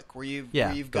ensemble flick where you've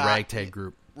got the ragtag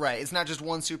group. Right, it's not just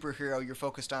one superhero. You're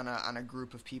focused on a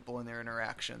group of people and their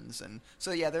interactions, and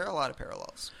so yeah, there are a lot of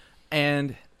parallels.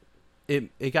 And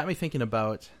it got me thinking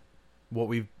about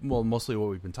mostly what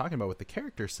we've been talking about with the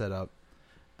character setup.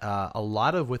 A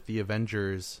lot of with the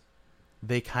Avengers,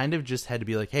 they kind of just had to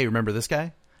be like, hey, remember this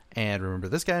guy? And remember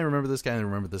this guy, and remember this guy, and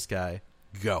remember this guy.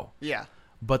 Go. Yeah.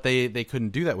 But they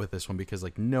couldn't do that with this one because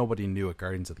like nobody knew what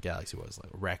Guardians of the Galaxy was.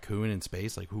 Like a raccoon in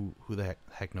space, like who the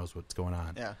heck knows what's going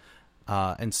on? Yeah.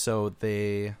 And so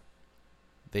they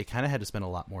kind of had to spend a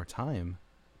lot more time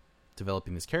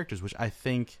developing these characters, which I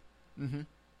think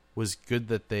was good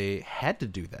that they had to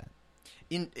do that.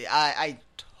 I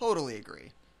totally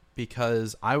agree.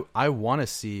 Because I want to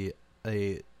see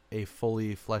a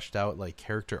fully fleshed out like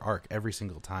character arc every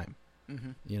single time,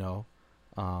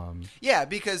 Yeah,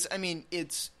 because I mean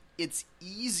it's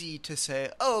easy to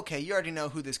say, oh, okay, you already know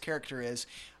who this character is.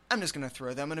 I'm just going to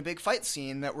throw them in a big fight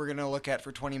scene that we're going to look at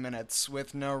for 20 minutes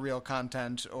with no real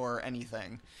content or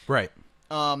anything. Right.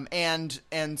 And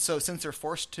so since they're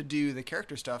forced to do the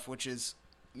character stuff, which is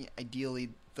ideally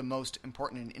the most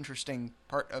important and interesting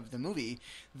part of the movie,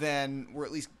 then we're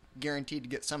at least guaranteed to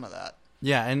get some of that.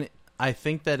 Yeah, and I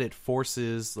think that it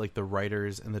forces like the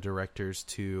writers and the directors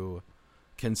to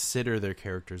consider their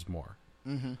characters more.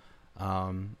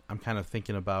 I'm kind of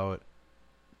thinking about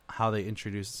how they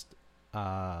introduced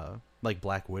like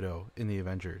Black Widow in the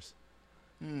Avengers.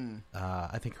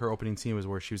 I think her opening scene was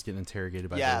where she was getting interrogated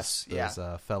by those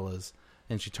fellas,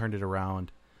 and she turned it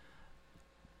around.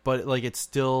 But like it's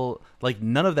still like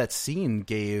none of that scene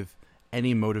gave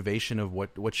any motivation of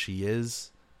what she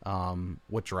is.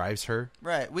 What drives her.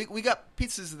 Right. We got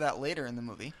pieces of that later in the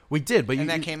movie. We did, but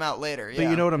that came out later. But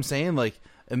you know what I'm saying? Like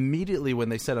immediately when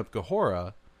they set up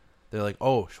Gamora, they're like,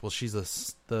 "Oh, well, she's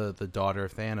the daughter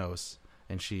of Thanos,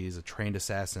 and she's a trained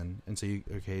assassin." And so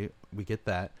we get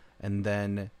that, and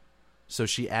then so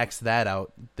she acts that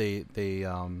out. They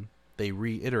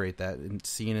reiterate that and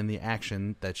seeing in the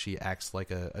action that she acts like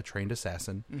a trained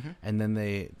assassin, and then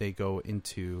they go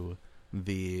into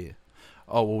the.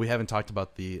 Oh, well, we haven't talked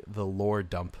about the lore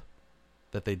dump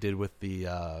that they did with the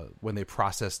when they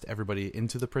processed everybody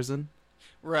into the prison.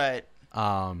 Right.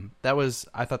 I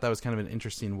thought that was kind of an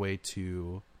interesting way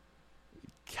to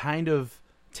kind of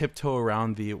tiptoe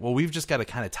around we've just got to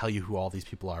kind of tell you who all these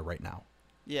people are right now.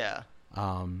 Yeah.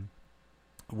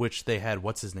 Which they had,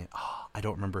 what's his name? Oh, I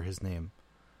don't remember his name.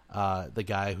 The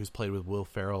guy who's played with Will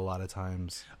Ferrell a lot of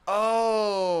times.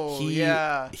 Oh,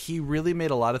 yeah. He really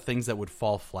made a lot of things that would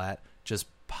fall flat just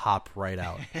pop right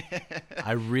out.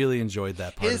 I really enjoyed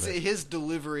that part of it. His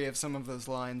delivery of some of those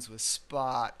lines was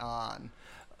spot on.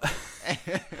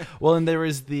 Well, and there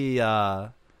was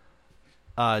the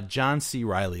John C.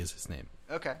 Reilly is his name.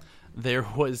 Okay. There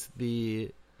was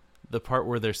the part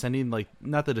where they're sending like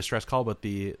not the distress call, but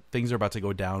the things are about to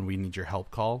go down. We need your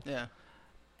help call. Yeah.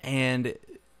 And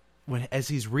as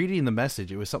he's reading the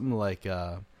message, it was something like,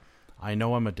 "I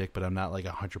know I'm a dick, but I'm not like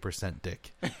 100%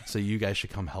 dick. So you guys should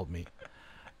come help me."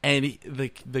 And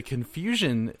the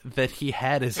confusion that he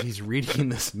had as he's reading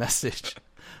this message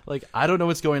Like, I don't know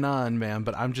what's going on, man,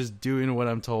 but I'm just doing what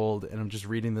I'm told, and I'm just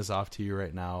reading this off to you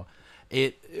right now.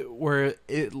 Where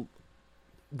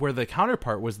the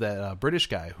counterpart was that British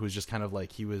guy who's just kind of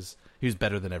like he was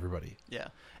better than everybody. Yeah.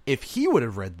 If he would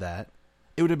have read that,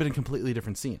 it would have been a completely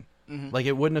different scene. Mm-hmm. Like,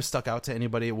 it wouldn't have stuck out to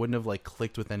anybody. It wouldn't have like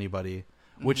clicked with anybody.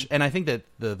 Which, and I think that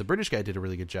the British guy did a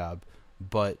really good job,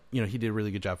 but he did a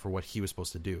really good job for what he was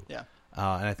supposed to do. Yeah.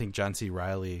 And I think John C.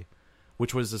 Reilly,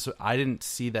 which was this, I didn't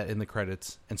see that in the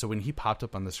credits, and so when he popped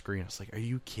up on the screen, I was like, "Are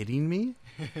you kidding me?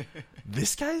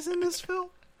 This guy's in this film?"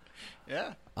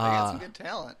 Yeah, I got some good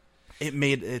talent. It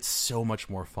made it so much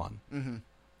more fun,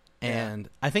 and Yeah.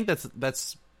 I think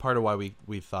that's part of why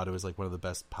we thought it was like one of the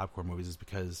best popcorn movies, is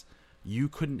because you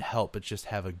couldn't help but just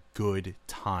have a good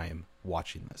time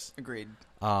watching this. Agreed.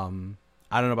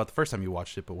 I don't know about the first time you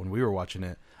watched it, but when we were watching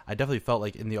it, I definitely felt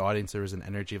like in the audience there was an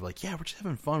energy of like, yeah, we're just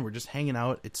having fun. We're just hanging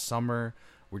out. It's summer.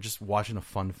 We're just watching a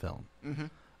fun film.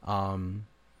 And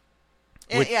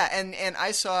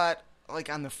I saw it like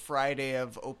on the Friday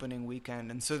of opening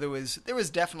weekend, and so there was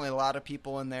definitely a lot of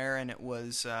people in there, and it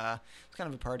was kind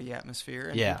of a party atmosphere,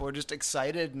 and Yeah. people were just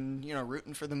excited and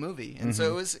rooting for the movie, and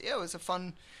so it was a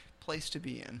fun place to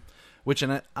be in. Which,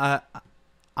 and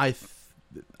I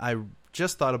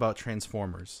just thought about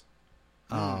Transformers.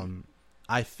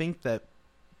 I think that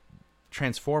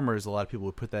Transformers, a lot of people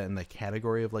would put that in the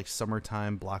category of like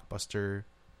summertime blockbuster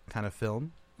kind of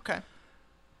film. Okay.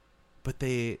 But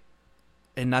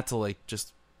and not to like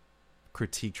just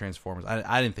critique Transformers.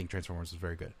 I didn't think Transformers was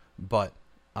very good, but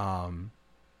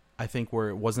I think where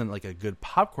it wasn't like a good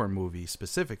popcorn movie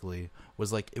specifically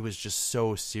was like it was just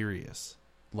so serious.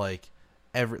 Like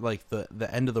the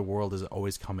end of the world is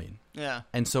always coming. Yeah.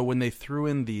 And so when they threw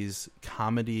in these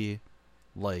comedy,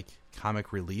 like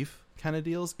comic relief kind of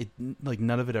deals, it like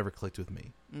none of it ever clicked with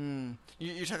me.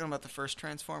 You're talking about the first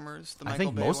Transformers, the I Michael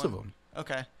think Bay most one? of them.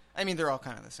 Okay. I mean, they're all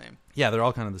kind of the same. Yeah, they're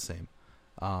all kind of the same.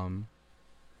 I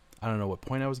don't know what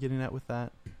point I was getting at with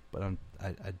that, but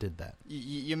I did that.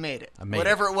 You made it. I made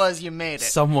Whatever it. it was, you made it.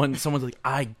 Someone's like,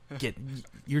 I get.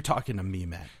 You're talking to me,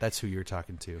 Matt. That's who you're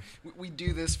talking to. We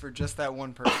do this for just that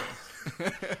one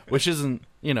person. Which isn't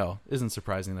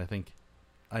surprising. I think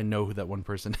I know who that one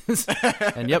person is,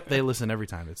 and yep, they listen every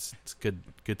time. It's good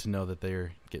to know that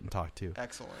they're getting talked to.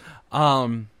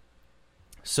 Excellent.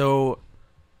 So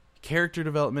character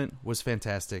development was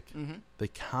fantastic. Mm-hmm. The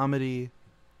comedy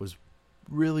was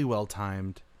really well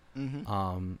timed.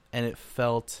 Mm-hmm. And it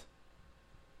felt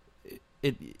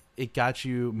it got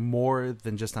you more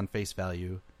than just on face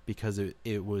value, because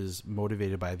it was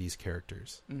motivated by these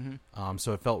characters. Mm-hmm.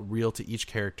 So it felt real to each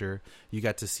character. You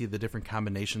got to see the different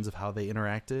combinations of how they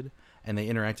interacted, and they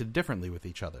interacted differently with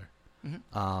each other.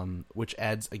 Mm-hmm. Which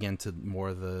adds again to more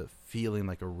of the feeling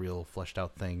like a real fleshed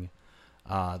out thing.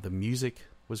 The music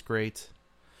was great.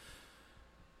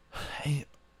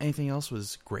 Anything else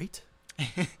was great?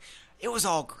 It was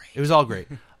all great. It was all great.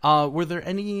 Were there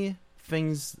any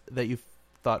things that you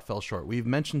thought fell short? We've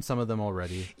mentioned some of them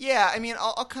already. Yeah, I mean,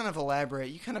 I'll kind of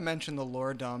elaborate. You kind of mentioned the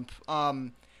lore dump.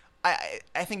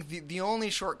 I think the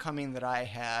only shortcoming that I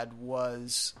had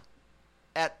was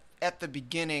at the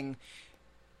beginning.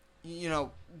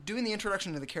 Doing the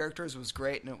introduction to the characters was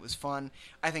great and it was fun.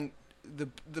 I think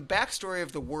the backstory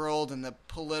of the world and the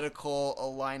political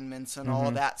alignments and all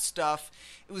of that stuff,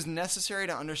 it was necessary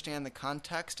to understand the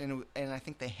context, and I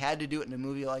think they had to do it in a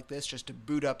movie like this just to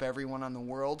boot up everyone on the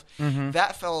world.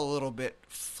 That fell a little bit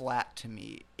flat to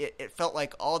me. It felt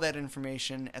like all that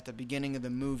information at the beginning of the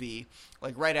movie,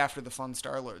 like right after the fun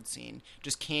Star-Lord scene,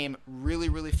 just came really,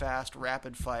 really fast,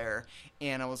 rapid fire,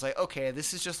 and I was like, okay,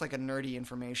 this is just like a nerdy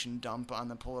information dump on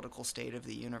the political state of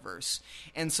the universe.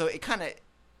 And so it kind of...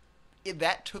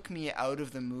 that took me out of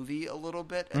the movie a little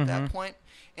bit at that point.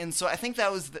 And so I think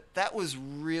that was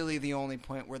really the only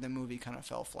point where the movie kind of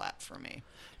fell flat for me.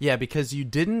 Yeah, because you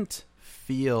didn't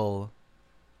feel...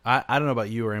 I don't know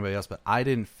about you or anybody else, but I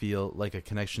didn't feel like a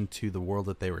connection to the world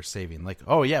that they were saving. Like,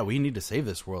 oh yeah, we need to save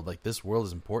this world. Like, this world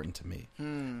is important to me.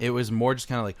 It was more just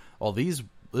kind of like, oh,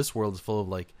 this world is full of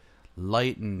like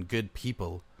light and good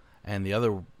people, and the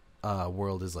other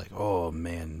world is like, oh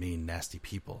man, mean, nasty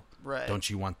people. Right. Don't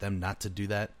you want them not to do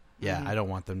that? Yeah, I don't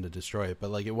want them to destroy it.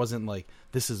 But like, it wasn't like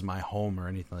this is my home or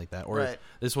anything like that. Or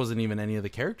this wasn't even any of the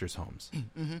characters' homes.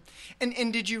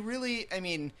 And did you really? I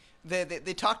mean,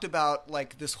 they talked about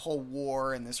like this whole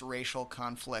war and this racial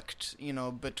conflict,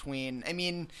 between. I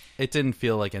mean, it didn't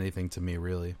feel like anything to me,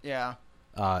 really. Yeah.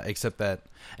 Except that,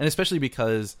 and especially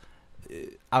because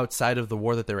outside of the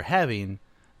war that they were having,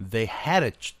 they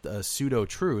had a pseudo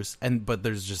truce, but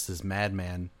there's just this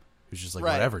madman who's just like,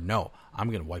 whatever, no, I'm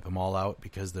going to wipe them all out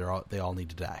because they all need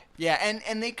to die. Yeah,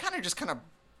 and they kind of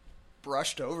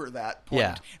brushed over that point.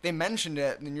 Yeah. They mentioned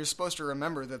it, and you're supposed to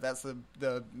remember that that's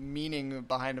the meaning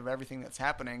behind of everything that's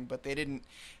happening, but they didn't.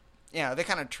 Yeah, they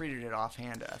kind of treated it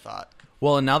offhand, I thought.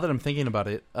 Well, and now that I'm thinking about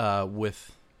it,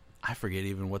 I forget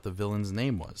even what the villain's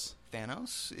name was.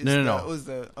 Thanos? No.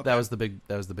 Okay. That was the big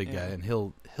Yeah. guy, and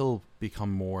he'll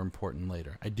become more important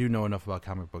later. I do know enough about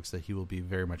comic books that he will be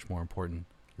very much more important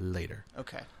later.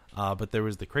 Okay. But there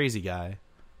was the crazy guy.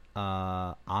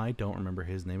 I don't remember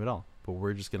his name at all, but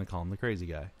we're just gonna call him the crazy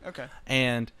guy. Okay.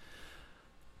 And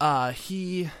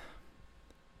he,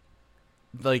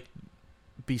 like,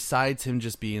 besides him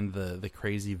just being the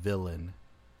crazy villain,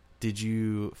 did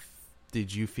you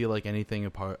feel like anything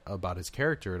about his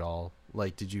character at all?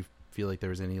 Like, did you feel like there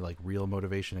was any like real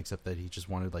motivation except that he just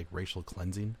wanted like racial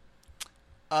cleansing?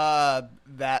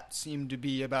 That seemed to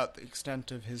be about the extent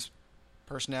of his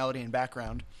personality and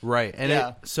background. Right. And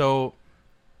Yeah. so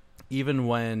even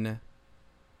when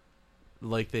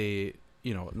like they,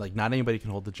 like not anybody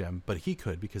can hold the gem, but he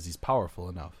could because he's powerful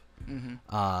enough. Mm-hmm.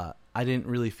 I didn't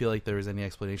really feel like there was any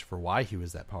explanation for why he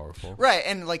was that powerful. Right,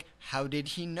 and like, how did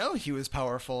he know he was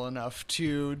powerful enough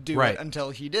to do Right. it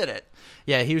until he did it?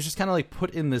 Yeah, he was just kind of like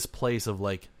put in this place of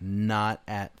like not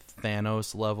at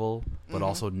Thanos level, but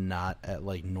also not at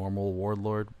like normal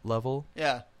warlord level.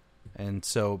 Yeah. And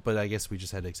so, but I guess we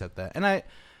just had to accept that. And I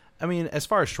mean, as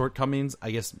far as shortcomings,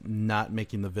 I guess not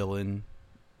making the villain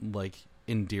like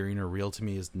endearing or real to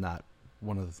me is not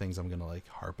one of the things I'm gonna like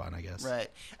harp on, I guess. Right.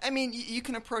 I mean, you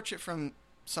can approach it from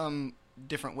some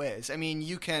different ways. I mean,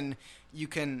 you can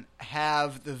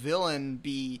have the villain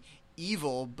be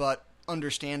evil but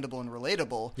understandable and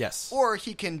relatable. Yes. Or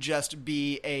he can just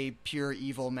be a pure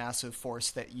evil massive force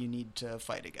that you need to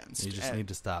fight against. You just need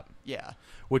to stop. Yeah.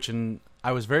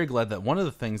 I was very glad that one of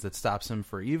the things that stops him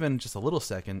for even just a little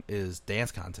second is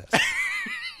dance contest.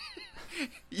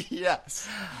 Yes.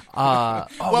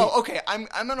 Well, Okay. I'm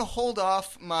gonna hold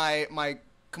off my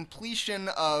completion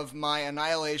of my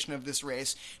annihilation of this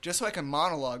race just so I can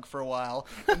monologue for a while,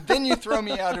 and then you throw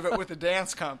me out of it with a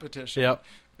dance competition. Yep.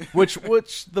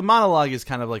 Which the monologue is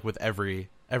kind of like with every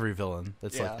villain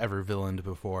that's Yeah. like ever villained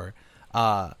before.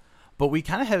 But we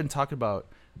kind of haven't talked about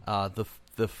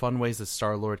the fun ways that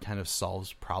Star-Lord kind of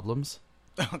solves problems.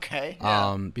 Okay.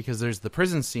 Yeah. Because there's the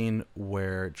prison scene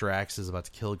where Drax is about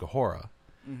to kill Gahora.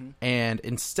 And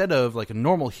instead of like a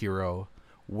normal hero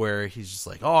where he's just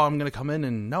like, oh, I'm going to come in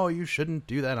and no, you shouldn't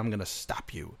do that, I'm going to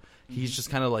stop you. He's just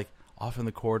kind of like off in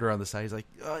the corridor on the side. He's like,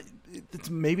 it's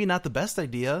maybe not the best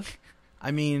idea.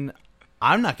 I mean,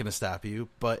 I'm not going to stop you,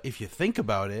 but if you think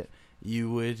about it,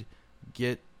 you would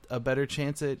get a better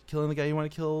chance at killing the guy you want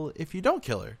to kill if you don't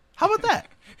kill her. How about that?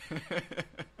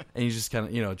 And he's just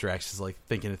kind of, Drax is like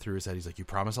thinking it through his head. He's like, you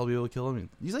promise I'll be able to kill him? And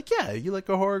he's like, yeah, you let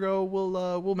Gahora go,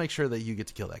 we'll make sure that you get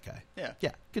to kill that guy.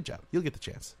 Yeah. Good job. You'll get the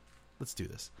chance. Let's do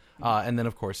this. And then,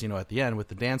 of course, at the end with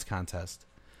the dance contest,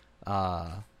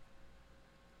 that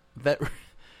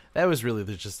was really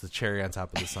just the cherry on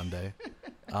top of the sundae.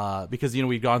 Because,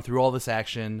 we'd gone through all this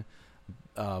action,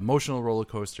 emotional roller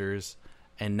coasters,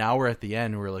 and now we're at the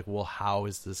end. We're like, well, how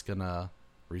is this going to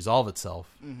resolve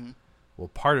itself? Mm-hmm. Well,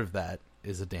 part of that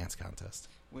is a dance contest.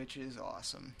 Which is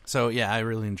awesome. So, yeah, I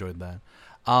really enjoyed that.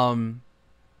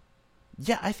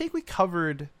 Yeah, I think we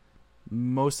covered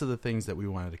most of the things that we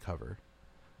wanted to cover.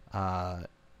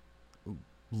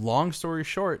 Long story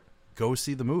short, go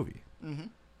see the movie.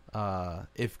 Mm-hmm.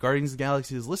 If Guardians of the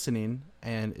Galaxy is listening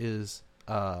and is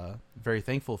very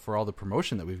thankful for all the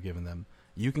promotion that we've given them,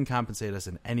 you can compensate us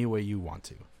in any way you want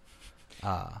to.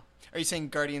 Are you saying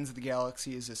Guardians of the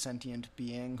Galaxy is a sentient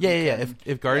being? Yeah.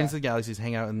 If Guardians of the Galaxy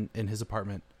hang out in his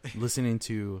apartment listening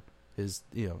to his,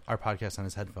 our podcast on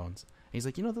his headphones, and he's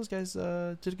like, those guys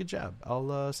did a good job.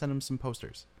 I'll send him some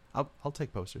posters. I'll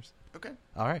take posters. Okay.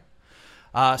 All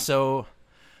right. So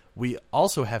we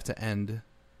also have to end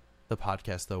the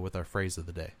podcast though with our phrase of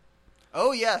the day.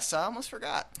 Oh yes, I almost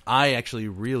forgot. I actually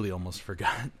really almost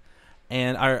forgot.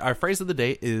 And our phrase of the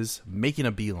day is making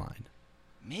a beeline.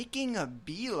 Making a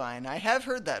beeline. I have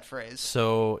heard that phrase.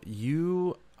 So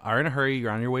you are in a hurry, you're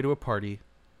on your way to a party,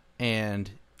 and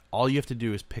all you have to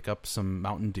do is pick up some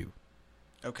Mountain Dew.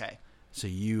 Okay. So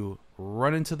you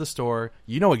run into the store.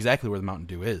 You know exactly where the Mountain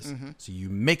Dew is. Mm-hmm. So you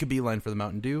make a beeline for the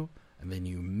Mountain Dew, and then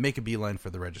you make a beeline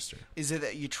for the register. Is it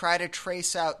that you try to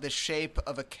trace out the shape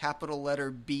of a capital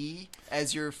letter B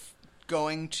as you're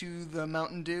going to the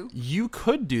Mountain Dew? You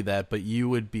could do that, but you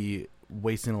would be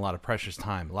wasting a lot of precious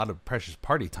time, a lot of precious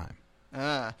party time.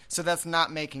 So that's not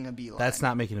making a beeline. That's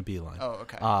not making a beeline. Oh,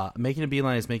 okay. Making a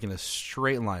beeline is making a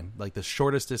straight line, like the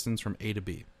shortest distance from A to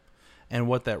B. And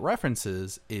what that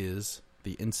references is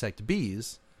the insect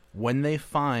bees, when they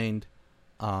find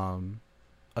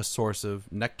a source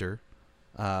of nectar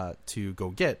to go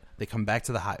get, they come back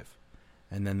to the hive,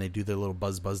 and then they do their little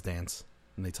buzz dance,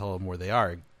 and they tell them where they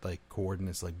are, like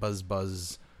coordinates, like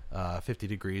buzz 50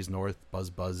 degrees north,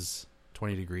 buzz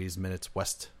 20 degrees minutes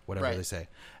west, whatever they say.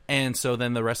 And so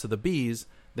then the rest of the bees,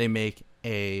 they make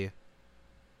the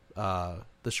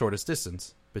shortest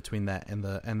distance between that and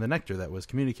the nectar that was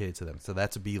communicated to them. So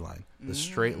that's a beeline, the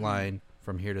straight line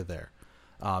from here to there.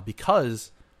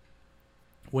 Because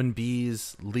when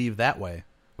bees leave that way,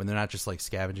 when they're not just like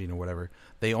scavenging or whatever,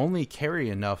 they only carry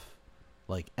enough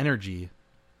like energy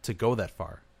to go that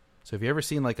far. So have you ever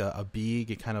seen like a bee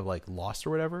get kind of like lost or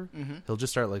whatever? Mm-hmm. He'll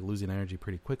just start like losing energy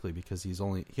pretty quickly because he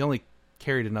only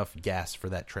carried enough gas for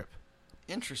that trip.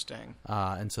 Interesting.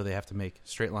 And so they have to make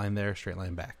straight line there, straight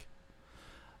line back.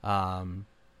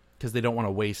 Because they don't want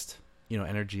to waste,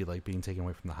 energy like being taken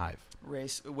away from the hive.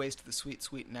 Waste the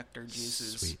sweet nectar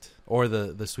juices. Sweet. Or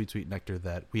the sweet nectar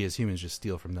that we as humans just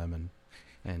steal from them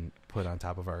and put on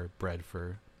top of our bread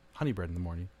for honey bread in the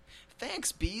morning.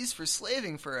 Thanks, bees, for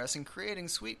slaving for us and creating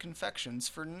sweet confections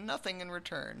for nothing in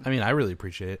return. I mean, I really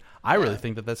appreciate it. I really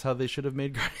think that that's how they should have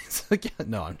made Guardians again.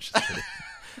 No, I'm just kidding.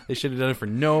 They should have done it for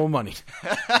no money.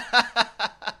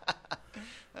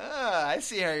 I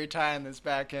see how you're tying this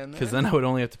back in. Because then I would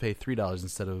only have to pay $3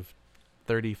 instead of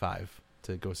 $35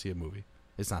 to go see a movie.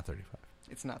 It's not $35.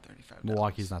 It's not $35.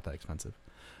 Milwaukee's not that expensive.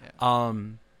 Yeah.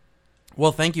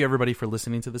 Well, thank you everybody for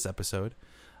listening to this episode.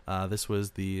 This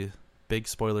was the Big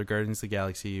Spoiler Guardians of the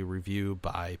Galaxy review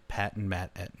by Pat and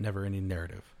Matt at Never Ending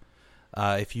Narrative.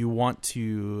 If you want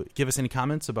to give us any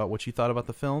comments about what you thought about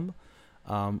the film,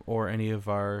 or any of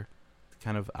our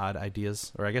kind of odd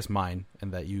ideas, or I guess mine,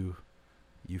 and that you've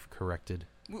corrected.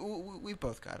 We've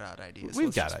both got odd ideas.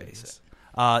 We've got ideas.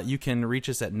 You can reach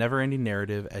us at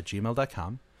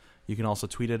neverendingnarrative@gmail.com. You can also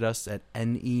tweet at us at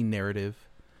NENarrative.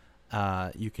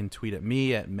 You can tweet at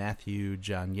me at Matthew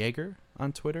John Yeager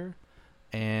on Twitter.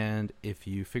 And if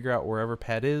you figure out wherever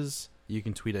Pat is, you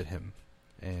can tweet at him.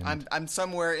 And I'm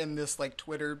somewhere in this like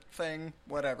Twitter thing.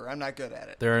 Whatever. I'm not good at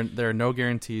it. There are no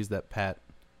guarantees that Pat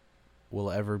will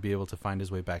ever be able to find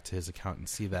his way back to his account and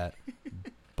see that,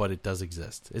 but it does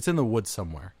exist. It's in the woods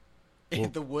somewhere.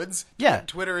 In the woods? Yeah.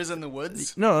 Twitter is in the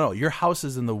woods? No. Your house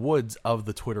is in the woods of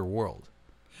the Twitter world.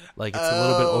 Like it's a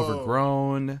little bit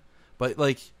overgrown, but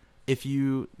like. If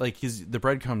you like, the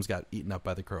breadcrumbs got eaten up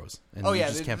by the crows, and you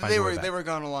just can't find your way back. They were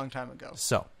gone a long time ago.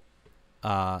 So,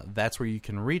 that's where you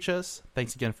can reach us.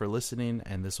 Thanks again for listening,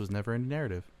 and this was Never Ending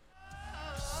Narrative.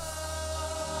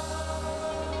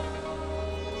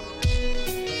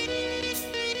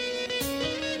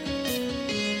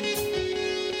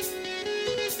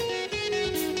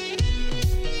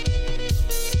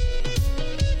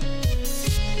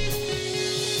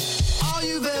 All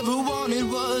you've ever wanted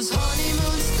was honey.